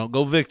 Now, don't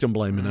go victim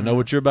blaming. I know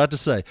what you're about to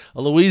say.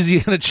 A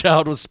Louisiana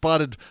child was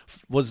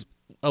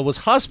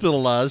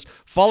hospitalized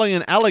following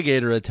an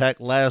alligator attack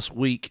last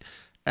week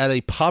at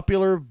a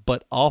popular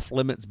but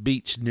off-limits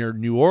beach near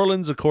New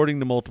Orleans, according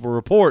to multiple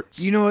reports.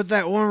 You know what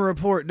that one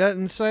report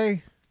doesn't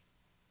say?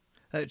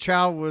 That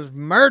child was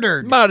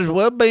murdered. Might as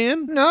well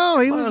been. No,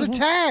 he was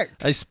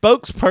attacked. A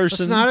spokesperson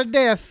It's not a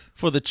death.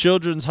 for the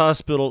Children's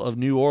Hospital of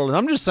New Orleans.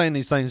 I'm just saying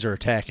these things are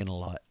attacking a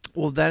lot.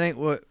 Well, that ain't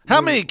what...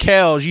 How many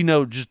cows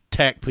just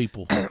attack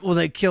people? Well,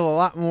 they kill a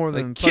lot more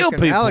than kill fucking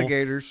people.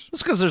 Alligators.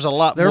 It's because there's a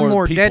lot They're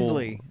more people.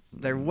 Deadly.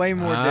 They're way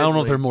more deadly. I don't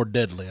know if they're more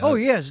deadly. Oh,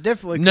 yes,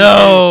 definitely.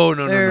 No.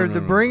 They're the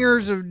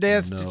bringers of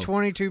death to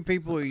 22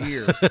 people a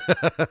year.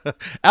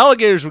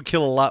 Alligators would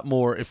kill a lot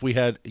more if we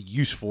had a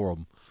use for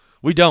them.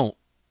 We don't.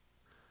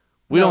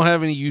 We don't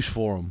have any use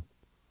for them.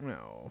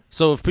 No.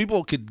 So if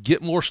people could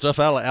get more stuff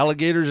out of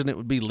alligators and it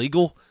would be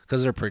legal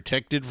because they're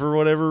protected for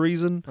whatever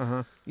reason.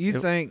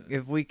 You think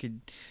if we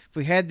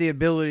had the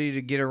ability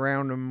to get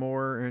around them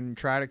more and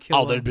try to kill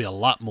them? There'd be a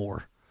lot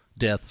more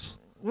deaths.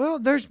 Well,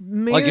 there's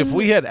men... Like if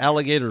we had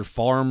alligator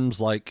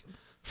farms like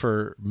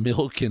for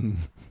milk and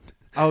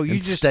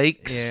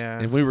steaks,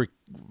 and we were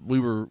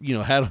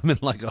had them in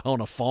on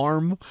a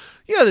farm,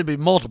 there'd be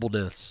multiple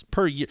deaths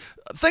per year.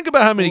 Think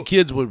about how many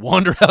kids would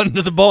wander out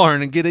into the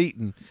barn and get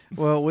eaten.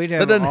 Well, we'd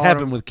have that doesn't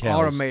happen with cows.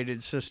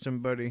 Automated system,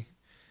 buddy.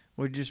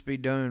 We'd just be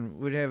done.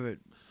 We'd have it.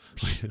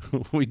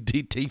 We'd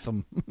de-teeth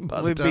them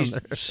by We'd the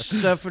time be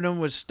stuffing them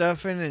with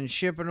stuffing and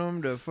shipping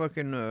them to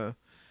fucking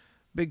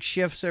big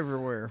chefs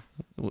everywhere.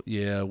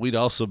 Yeah, we'd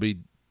also be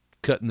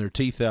cutting their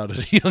teeth out at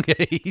a young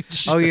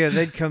age. Oh, yeah,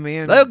 they'd come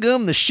in. They'll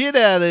gum the shit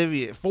out of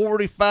you at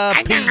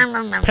 45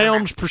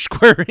 pounds per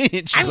square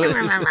inch.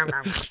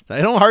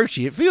 They don't hurt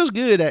you. It feels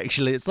good,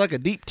 actually. It's like a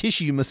deep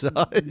tissue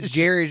massage.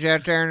 Jerry's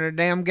out there in the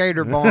damn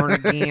gator barn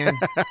again.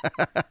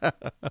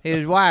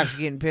 His wife's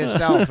getting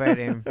pissed off at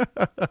him.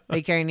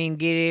 He can't even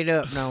get it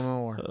up no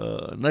more.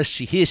 Unless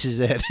she hisses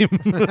at him.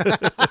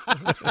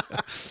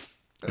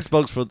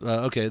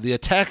 The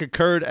attack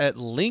occurred at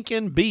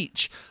Lincoln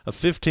Beach, a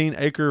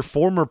 15-acre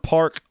former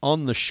park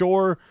on the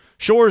shores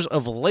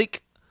of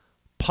Lake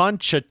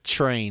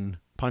Pontchartrain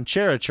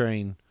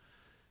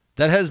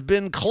that has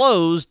been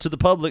closed to the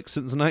public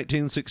since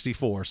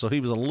 1964. So he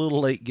was a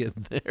little late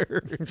getting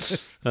there.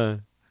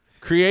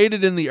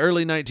 Created in the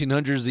early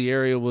 1900s, the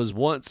area was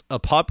once a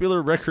popular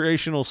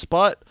recreational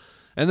spot,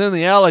 and then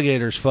the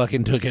alligators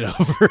fucking took it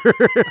over.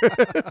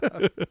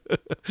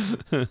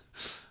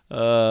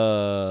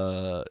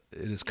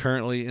 It is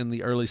currently in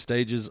the early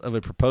stages of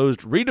a proposed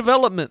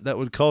redevelopment that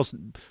would cost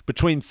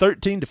between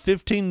 13 to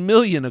 15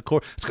 million. It's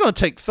going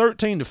to take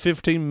 13 to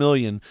 15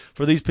 million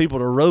for these people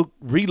to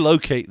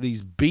relocate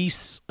these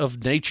beasts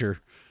of nature,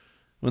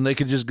 when they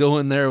could just go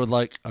in there with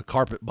like a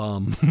carpet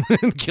bomb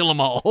and kill them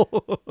all.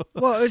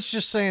 Well, it's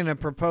just saying a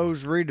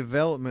proposed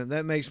redevelopment.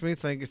 That makes me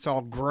think it's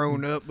all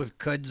grown up with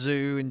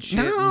kudzu and shit.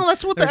 No,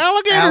 that's what the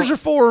alligators are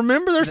for.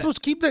 Remember, they're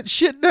supposed to keep that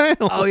shit down.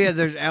 Oh yeah,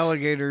 there's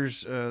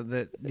alligators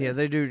they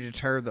do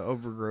deter the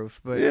overgrowth.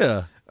 But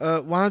yeah,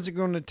 why is it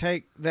going to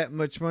take that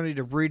much money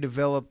to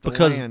redevelop the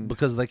land?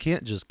 Because they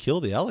can't just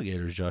kill the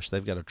alligators, Josh.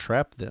 They've got to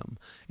trap them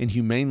and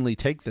humanely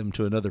take them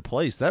to another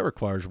place. That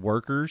requires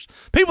workers,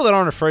 people that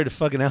aren't afraid of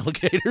fucking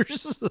alligators.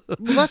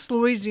 Well, that's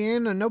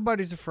Louisiana.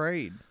 Nobody's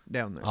afraid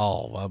down there.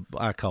 Oh,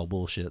 I call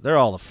bullshit. They're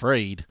all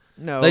afraid.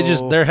 No,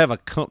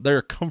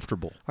 they're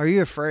comfortable. Are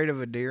you afraid of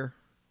a deer?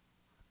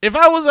 If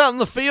I was out in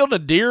the field, a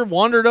deer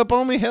wandered up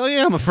on me. Hell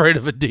yeah, I'm afraid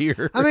of a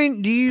deer. I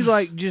mean, do you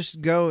like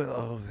just go?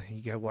 Oh,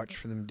 you gotta watch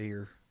for them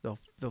deer. They'll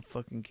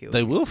fucking kill you.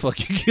 They will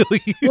fucking kill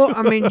you. Well,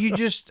 I mean, you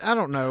just I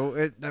don't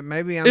know.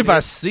 Maybe I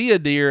see a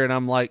deer and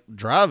I'm like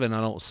driving,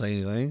 I don't say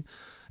anything.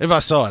 If I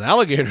saw an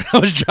alligator, I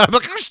was driving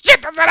like, oh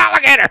shit, that's an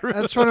alligator.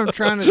 That's what I'm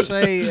trying to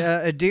say.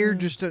 A deer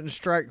just doesn't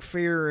strike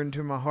fear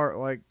into my heart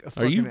like a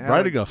fucking alligator. Are you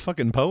writing a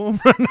fucking poem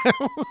right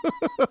now?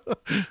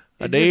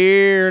 A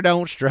deer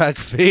don't strike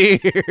fear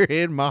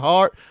in my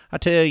heart. I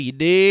tell you,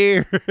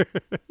 dear.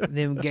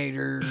 Them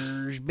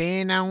gators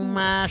been on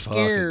my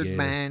scared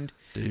mind.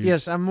 Dude.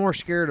 Yes, I'm more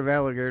scared of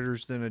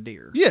alligators than a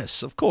deer.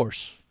 Yes, of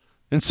course.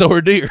 And so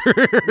are deer.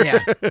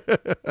 Yeah.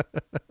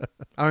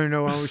 I don't even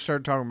know when we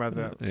started talking about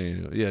that.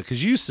 Yeah,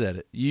 because you said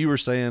it. You were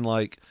saying,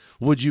 like,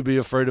 would you be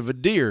afraid of a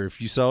deer if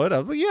you saw it? I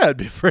was like, yeah, I'd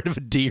be afraid of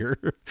a deer.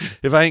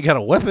 If I ain't got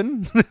a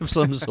weapon of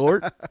some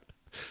sort.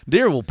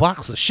 Deer will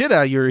box the shit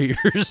out of your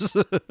ears.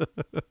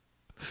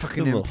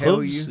 Fucking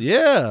impale you?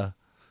 Yeah.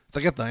 If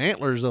they got the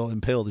antlers, they'll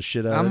impale the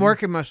shit out of you. I'm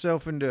working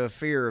myself into a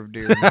fear of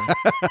deer now.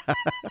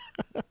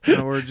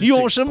 You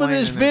want some of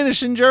this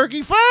venison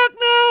jerky? Fuck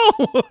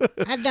no!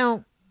 I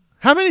don't.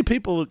 How many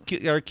people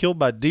are killed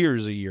by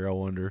deers a year, I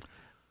wonder?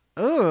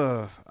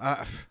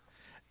 I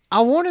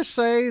want to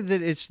say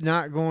that it's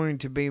not going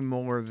to be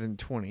more than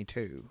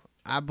 22.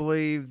 I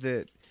believe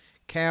that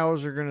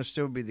cows are going to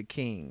still be the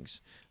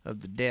kings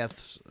of the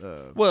deaths.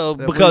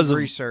 Because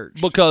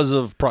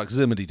of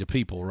proximity to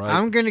people, right?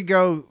 I'm going to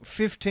go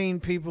 15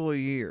 people a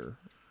year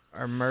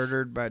are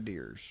murdered by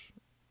deers.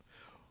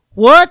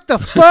 What the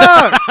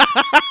fuck?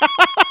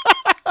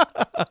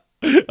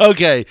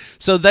 Okay,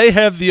 so they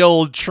have the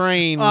old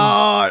train.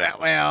 Oh,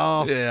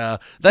 well. Yeah.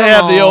 They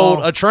have the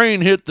old, a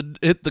train hit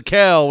the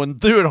cow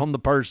and threw it on the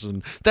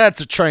person. That's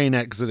a train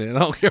accident. I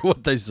don't care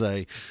what they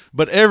say.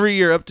 But every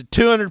year, up to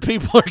 200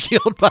 people are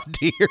killed by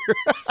deer.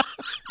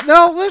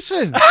 No,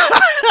 listen.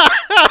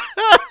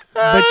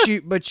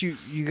 But you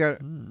got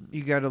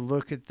to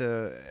look at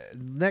the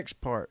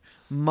next part.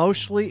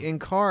 Mostly in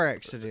car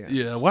accidents.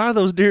 Yeah, why are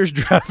those deers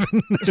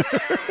driving?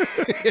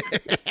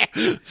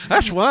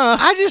 That's why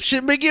I just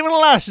shouldn't be giving a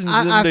license to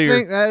them deer. I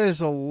think that is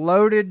a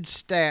loaded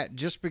stat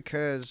just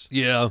because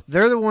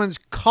they're the ones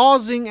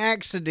causing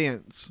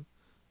accidents.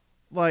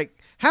 Like,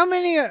 how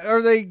many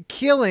are they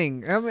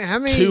killing? How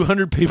many?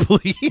 200 people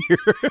a year.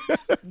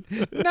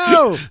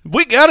 No.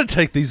 We got to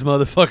take these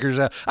motherfuckers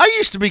out. I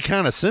used to be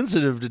kind of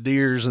sensitive to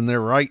deers and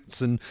their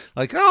rights and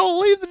like, oh,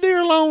 leave the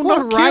deer alone. What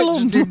don't rights kill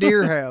them. do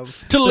deer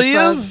have? To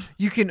live?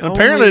 You can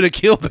apparently to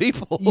kill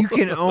people. You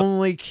can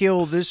only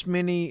kill this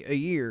many a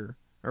year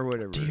or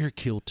whatever. Deer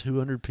kill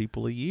 200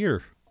 people a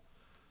year.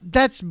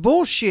 That's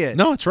bullshit.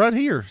 No, it's right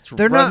here.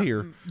 They're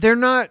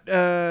not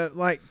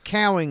like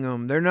cowing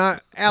them. They're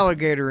not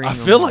alligatoring them. I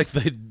feel like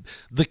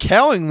the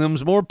cowing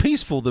them's more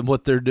peaceful than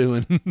what they're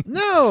doing.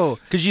 No,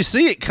 because you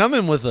see it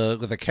coming with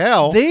a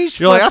cow.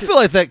 You're like, I feel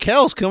like that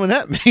cow's coming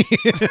at me.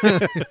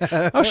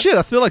 Oh shit!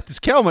 I feel like this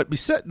cow might be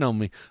setting on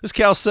me. This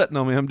cow's setting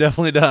on me. I'm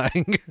definitely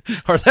dying.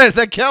 Or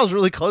that cow's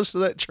really close to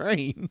that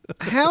train.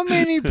 How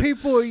many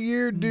people a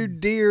year do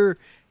deer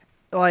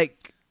like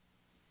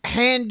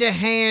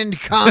hand-to-hand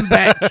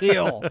combat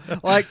kill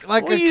like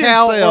a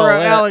cow or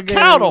an alligator?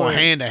 Cow don't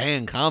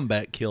hand-to-hand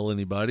combat kill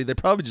anybody. They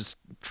probably just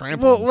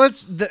trample. Well,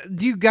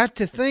 you got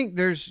to think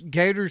there's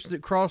gators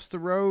that cross the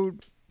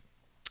road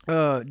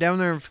down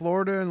there in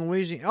Florida and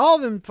Louisiana, all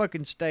them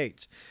fucking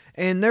states,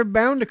 and they're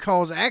bound to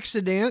cause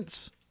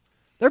accidents.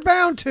 They're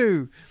bound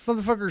to.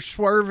 Motherfuckers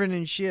swerving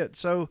and shit.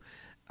 So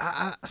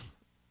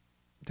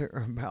there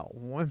are about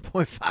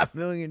 1.5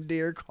 million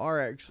deer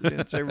car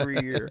accidents every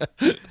year.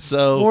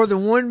 So more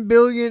than 1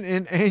 billion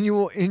in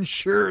annual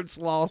insurance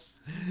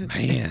loss.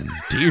 Man,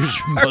 deer's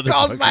are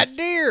caused by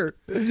deer.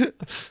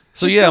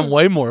 So yeah, I'm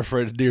way more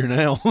afraid of deer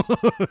now.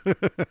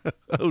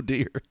 Oh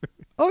dear.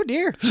 Oh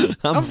dear.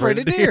 I'm afraid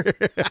of deer.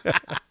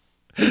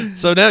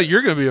 So now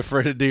you're going to be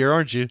afraid of deer,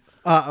 aren't you?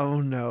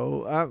 Oh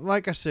no!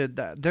 Like I said,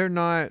 they're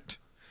not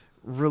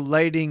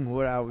relating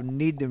what I would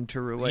need them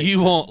to relate. You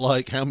to. want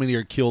like how many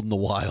are killed in the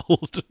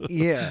wild?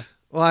 Yeah,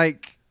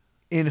 like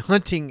in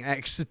hunting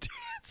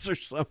accidents or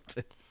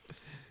something.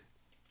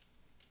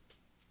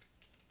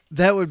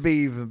 That would be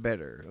even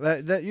better.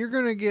 That you're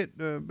gonna get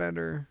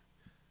better.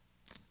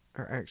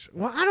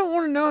 Well, I don't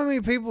want to know how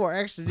many people are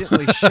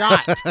accidentally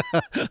shot.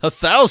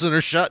 1,000 are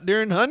shot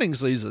during hunting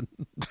season.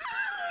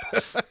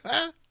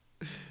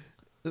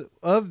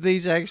 Of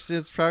these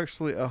accidents,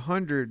 approximately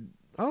 100.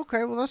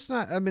 Okay, well that's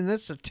not. I mean,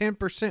 that's a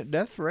 10%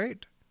 death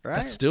rate, right?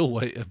 That's still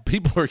way.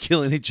 People are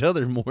killing each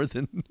other more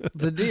than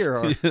the deer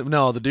are.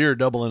 No, the deer are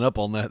doubling up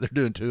on that. They're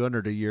doing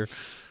 200 a year.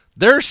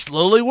 They're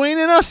slowly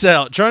weaning us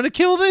out, trying to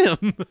kill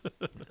them.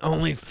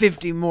 Only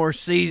 50 more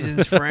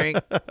seasons, Frank,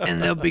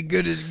 and they'll be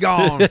good as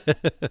gone.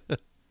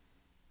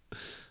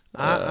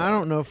 I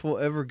don't know if we'll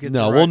ever get.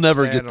 No, the right we'll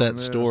never stat get that on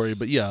this. story.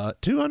 But yeah,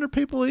 200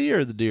 people a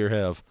year the deer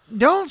have.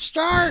 Don't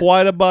start.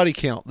 Quite a body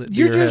count that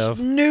You're deer just have.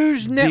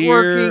 news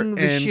networking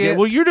the shit.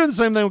 Well, you're doing the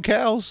same thing with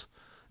cows.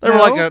 They were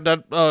No.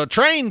 like a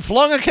train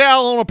flung a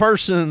cow on a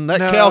person. That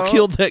No. cow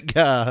killed that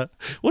guy.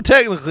 Well,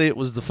 technically, it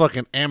was the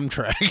fucking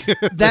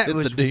Amtrak. That hit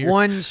was the deer.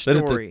 one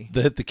story.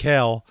 That hit the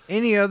cow.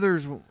 Any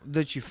others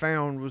that you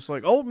found was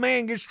like, old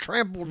man gets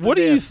trampled to What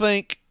do you death.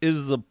 think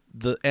is the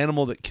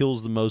animal that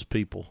kills the most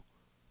people?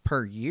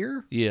 Per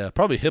year? Yeah,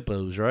 probably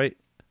hippos, right?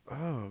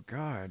 Oh,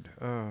 God.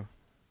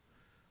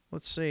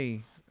 Let's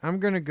see. I'm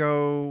going to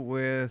go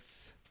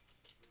with...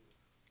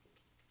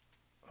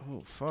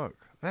 Oh, fuck.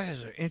 That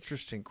is an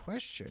interesting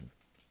question.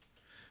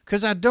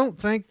 Because I don't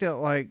think that,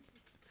 like...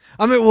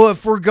 I mean, well,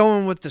 if we're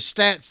going with the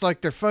stats like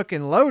they're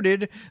fucking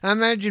loaded, I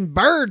imagine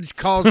birds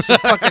cause some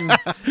fucking...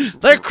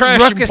 They're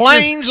crashing ruckuses.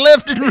 planes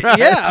left and right.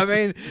 Yeah, I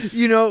mean,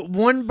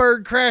 one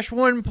bird crashed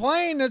one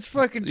plane, that's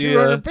fucking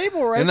 200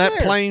 people right and there.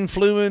 that plane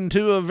flew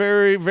into a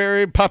very,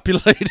 very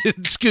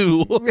populated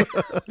school.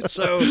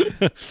 So,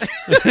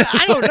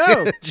 I don't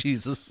know.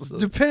 Jesus.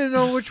 Depending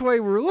on which way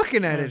we're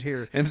looking at it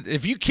here. And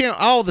if you count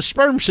all the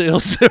sperm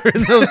cells that are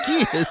in those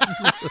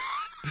kids,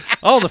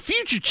 all the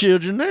future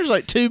children, there's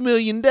like 2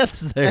 million deaths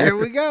there. There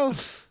we go.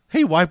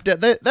 He wiped out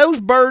those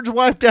birds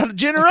wiped out a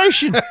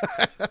generation.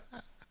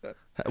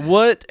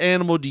 What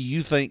animal do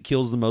you think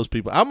kills the most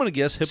people? I'm gonna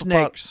guess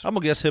Snakes. I'm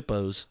gonna guess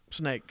hippos.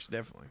 Snakes,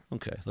 definitely.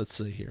 Okay, let's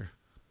see here.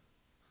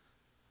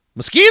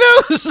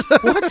 Mosquitoes.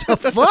 What the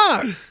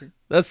fuck?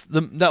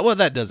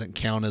 That doesn't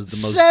count as the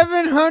most.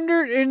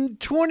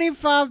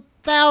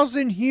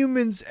 725,000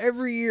 humans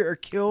every year are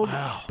killed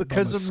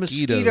because by of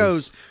mosquitoes.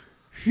 mosquitoes.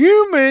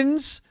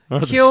 Humans Are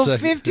the kill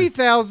second.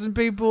 50,000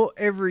 people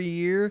every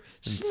year.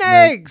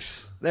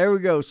 Snakes. There we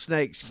go.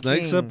 Snakes.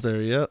 Snakes king. up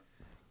there. Yep.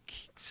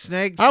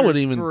 Snakes. I are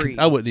wouldn't free.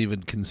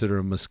 even consider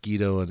a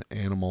mosquito an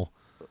animal.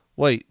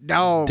 Wait,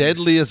 Dogs.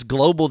 deadliest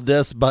global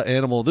deaths by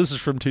animal. This is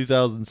from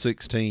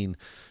 2016.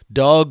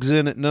 Dogs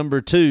in at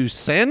number 2.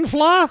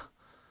 Sandfly?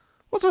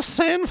 What's a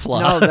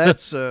sandfly? No,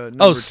 that's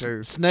number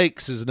 2.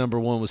 Snakes is number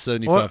 1 with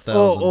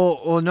 75,000.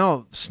 Oh,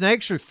 no.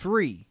 Snakes are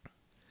 3.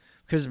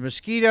 Because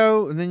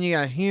mosquito, and then you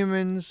got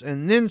humans,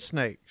 and then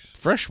snakes.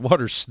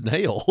 Freshwater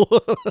snail.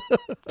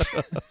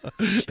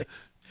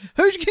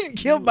 Who's getting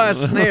killed by a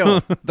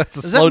snail? That's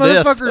a Is slow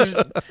that death. motherfucker's?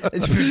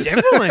 It's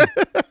definitely.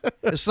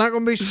 It's not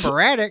going to be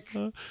sporadic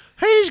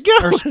He's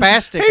going. or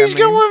spastic. He's I mean.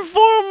 going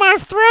for my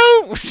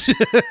throat.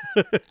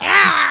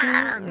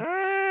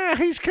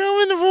 He's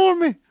coming for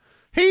me.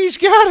 He's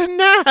got a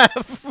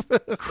knife.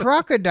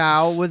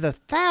 Crocodile with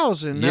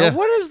 1,000. Now, Yeah.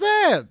 what is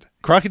that?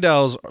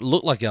 Crocodiles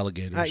look like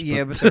alligators.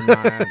 Yeah, but they're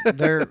not.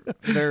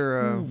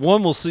 They're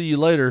one will see you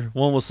later.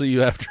 One will see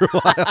you after a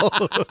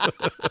while.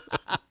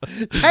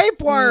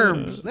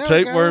 tapeworms. There we go.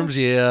 Tapeworms,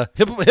 yeah.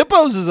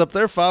 Hippos is up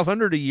there,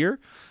 500 a year.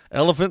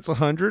 Elephants,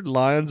 100.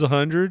 Lions,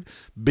 100.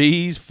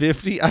 Bees,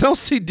 50. I don't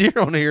see deer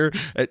on here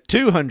at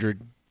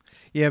 200.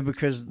 Yeah,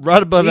 because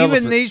Right above even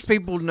elephants. these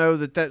people know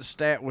that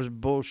stat was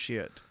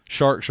bullshit.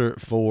 Sharks are at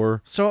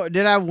 4. So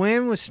did I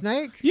win with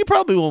snake? You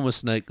probably won with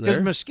snake Because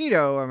there.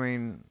 mosquito, I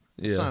mean,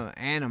 it's Yeah. not an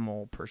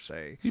animal per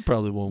se. You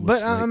probably won with But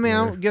snake I mean, I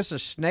there. don't guess a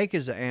snake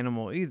is an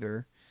animal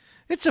either.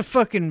 It's a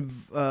fucking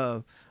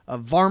a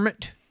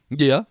varmint.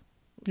 Yeah,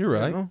 you're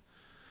right. You know?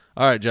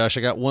 All right, Josh,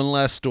 I got one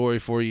last story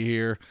for you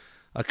here.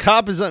 A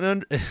cop is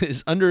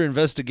under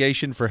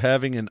investigation for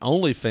having an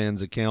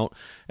OnlyFans account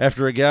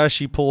after a guy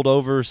she pulled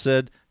over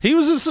said he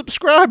was a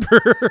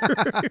subscriber.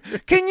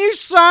 Can you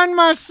sign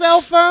my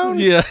cell phone?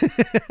 Yeah.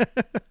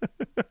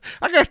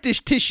 I got this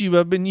tissue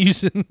I've been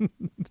using.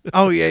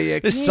 Oh, yeah.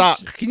 This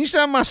sock. Can you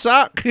sign my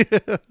sock?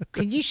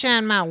 Can you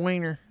sign my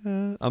wiener?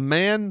 A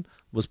man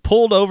was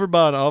pulled over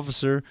by an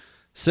officer,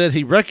 said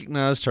he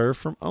recognized her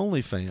from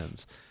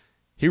OnlyFans.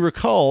 He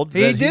recalled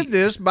He that did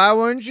this by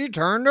when she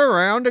turned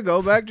around to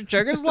go back to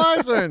check his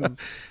license.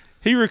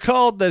 He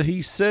recalled that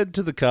he said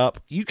to the cop,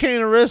 "You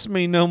can't arrest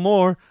me no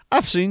more.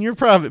 I've seen your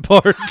private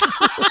parts."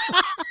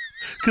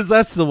 Because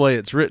that's the way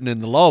it's written in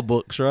the law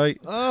books, right?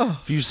 Oh.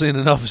 If you've seen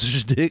an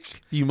officer's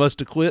dick, you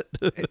must acquit.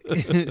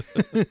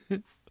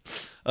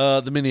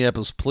 The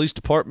Minneapolis Police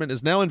Department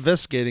is now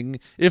investigating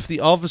if the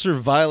officer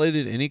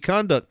violated any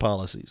conduct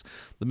policies.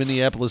 The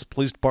Minneapolis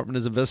Police Department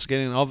is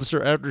investigating an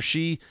officer after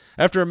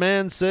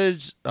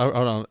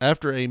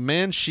a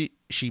man she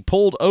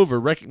pulled over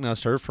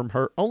recognized her from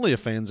her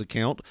OnlyFans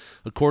account,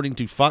 according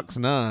to Fox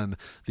 9.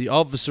 The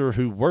officer,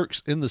 who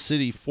works in the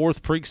city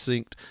 4th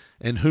Precinct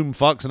and whom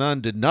Fox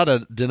 9 did not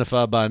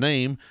identify by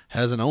name,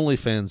 has an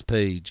OnlyFans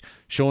page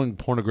showing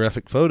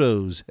pornographic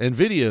photos and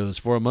videos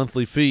for a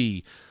monthly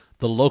fee,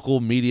 the local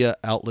media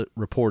outlet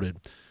reported.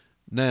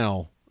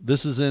 Now,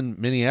 this is in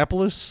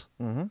Minneapolis.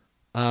 Mm-hmm.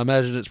 I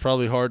imagine it's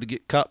probably hard to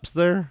get cops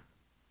there.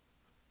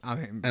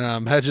 And I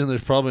imagine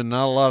there's probably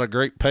not a lot of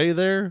great pay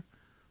there.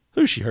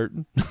 Who's she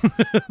hurting?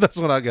 That's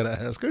what I got to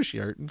ask. Who's she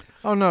hurting?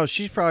 Oh, no,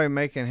 she's probably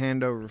making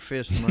hand over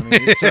fist money.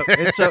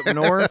 It's up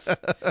north.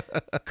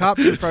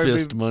 Cops are probably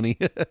fist money.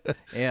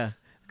 Yeah.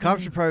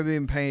 Cops are probably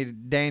being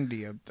paid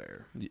dandy up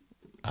there.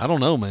 I don't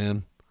know,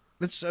 man.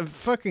 It's a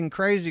fucking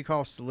crazy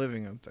cost of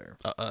living up there.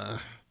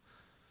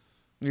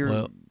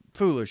 You're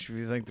foolish if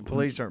you think the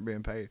police aren't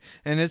being paid.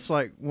 And it's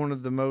like one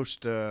of the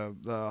most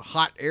the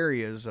hot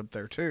areas up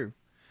there, too.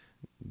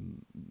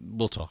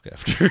 We'll talk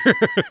after.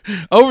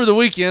 Over the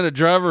weekend, a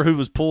driver who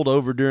was pulled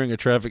over during a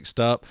traffic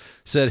stop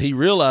said he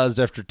realized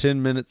after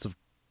 10 minutes of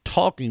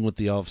talking with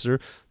the officer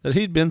that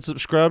he'd been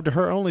subscribed to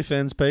her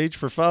OnlyFans page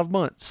for 5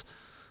 months.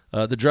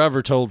 The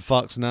driver told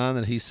Fox 9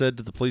 that he said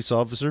to the police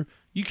officer,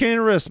 "You can't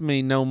arrest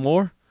me no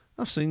more.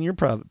 I've seen your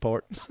private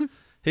parts."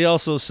 He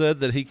also said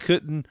that he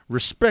couldn't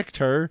respect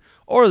her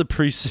or the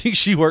precinct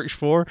she works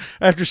for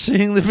after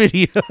seeing the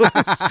videos.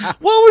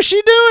 What was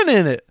she doing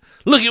in it?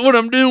 Look at what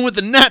I'm doing with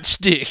the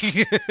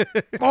nightstick.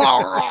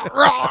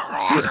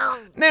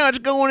 Now it's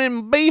going in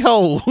my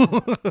beehole.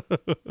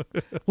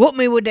 Whoop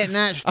me with that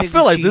nightstick. I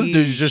feel like this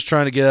dude's just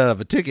trying to get out of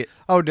a ticket.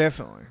 Oh,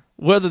 definitely.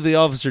 Whether the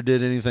officer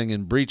did anything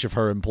in breach of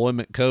her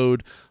employment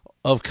code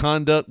of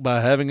conduct by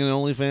having an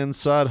OnlyFans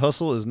side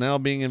hustle is now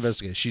being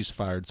investigated. She's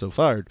fired, so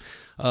fired.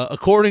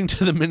 According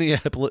to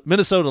the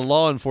Minnesota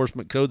law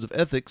enforcement codes of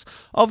ethics,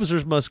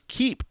 officers must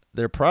keep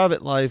their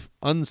private life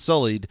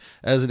unsullied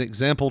as an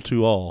example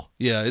to all.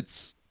 Yeah,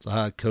 it's a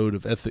high code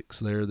of ethics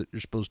there that you're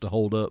supposed to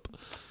hold up.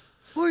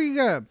 Well, you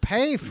gotta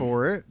pay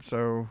for it,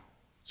 so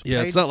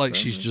it's not like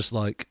she's just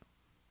like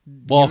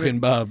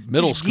walking by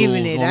middle school.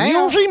 Giving it out. You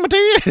don't see my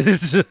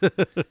tits.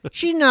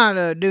 She's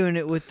not doing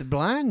it with the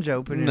blinds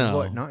open and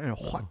whatnot.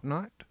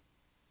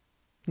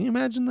 Can you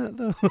imagine that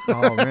though?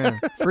 Oh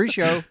man, free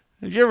show.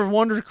 Have you ever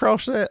wandered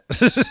across that?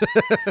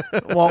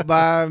 Walk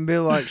by and be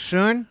like,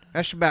 "Son,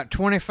 that's about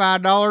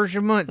 $25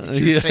 a month that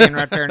you're seeing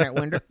right there in that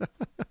window."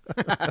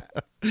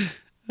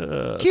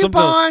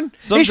 Coupon.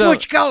 This is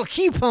what you call a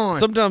coupon.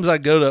 Sometimes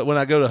when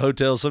I go to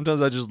hotels,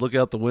 sometimes I just look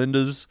out the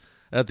windows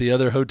at the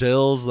other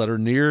hotels that are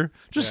near,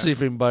 just see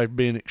if anybody's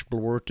being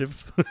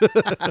explorative.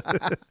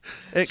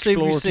 See if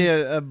you see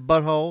a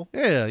butthole.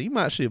 Yeah, you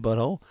might see a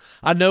butthole.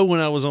 I know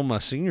when I was on my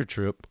senior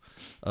trip,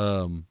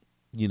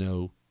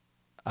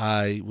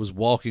 I was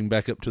walking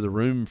back up to the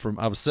room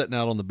I was sitting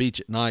out on the beach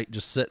at night,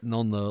 just sitting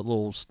on the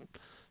little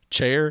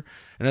chair.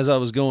 And as I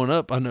was going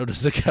up, I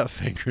noticed a guy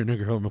fingering a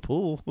girl in the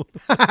pool.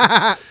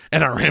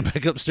 And I ran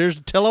back upstairs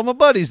to tell all my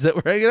buddies that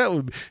were hanging out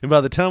with me. And by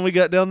the time we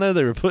got down there,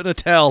 they were putting a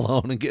towel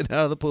on and getting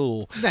out of the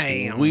pool.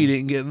 Damn. We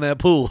didn't get in that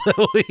pool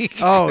that week.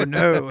 Oh,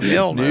 no.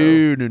 Hell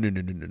no.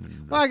 No.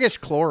 Well, I guess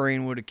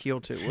chlorine would have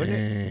killed it, wouldn't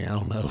it? I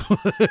don't know.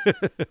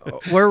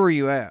 Where were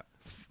you at?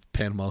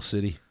 Panama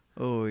City.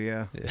 Oh,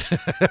 yeah.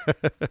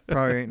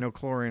 Probably ain't no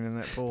chlorine in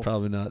that pool.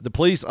 Probably not. The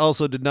police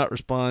also did not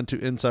respond to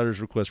insiders'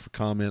 request for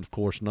comment. Of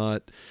course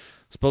not.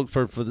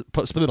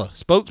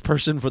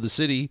 Spokesperson for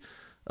the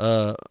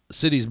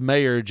city's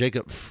mayor,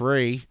 Jacob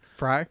Frey,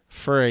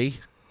 F-R-E-Y,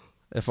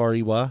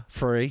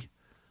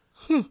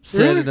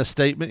 said in a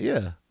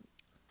statement,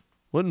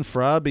 wouldn't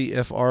Fry be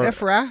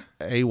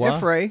F-R-A-Y?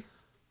 Frey.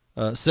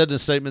 Said in a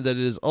statement that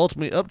it is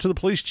ultimately up to the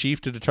police chief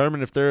to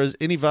determine if there is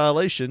any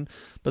violation,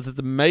 but that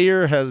the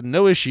mayor has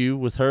no issue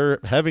with her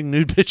having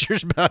nude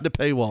pictures behind a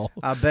paywall.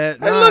 I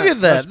bet. Hey, look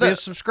at that. Must be a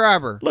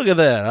subscriber. Look at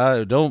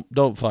that.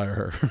 Don't fire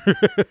her.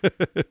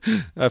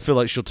 I feel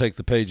like she'll take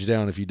the page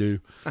down if you do.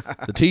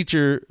 The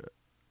teacher.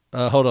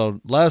 Hold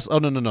on. No.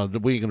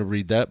 We ain't gonna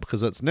read that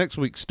because that's next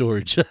week's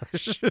story,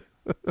 Josh.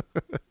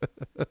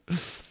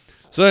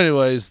 So,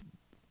 anyways,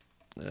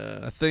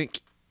 I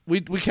think. We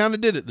kind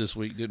of did it this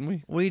week, didn't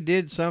we? We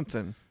did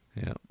something.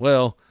 Yeah.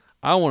 Well,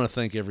 I want to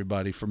thank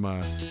everybody for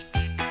my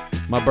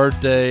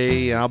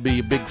birthday. I'll be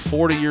a big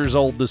 40 years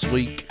old this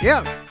week.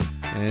 Yeah.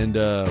 And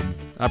I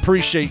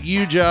appreciate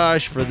you,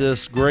 Josh, for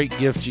this great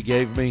gift you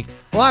gave me.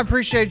 Well, I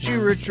appreciate you,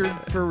 Richard,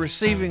 for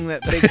receiving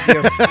that big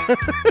gift.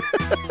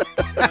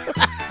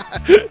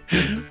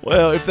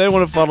 Well, if they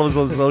want to follow us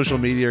on social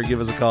media or give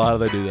us a call, how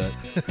do they do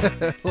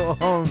that? Well,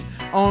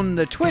 on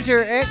the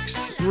Twitter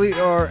X, we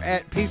are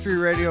at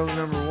P3 Radio, the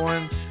number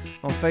 1.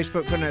 On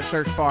Facebook, put in that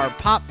search bar,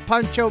 Pop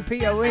Poncho,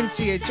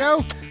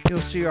 P-O-N-C-H-O. You'll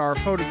see our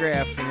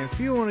photograph. And if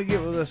you want to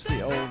get with us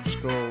the old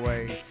school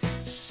way,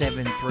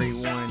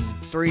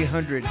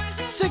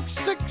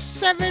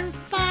 731-300-6675.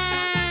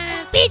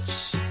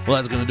 Bitch! Well,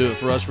 that's going to do it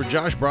for us. For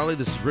Josh Briley,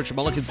 this is Rich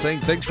Mullikin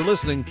saying thanks for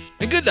listening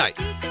and good night.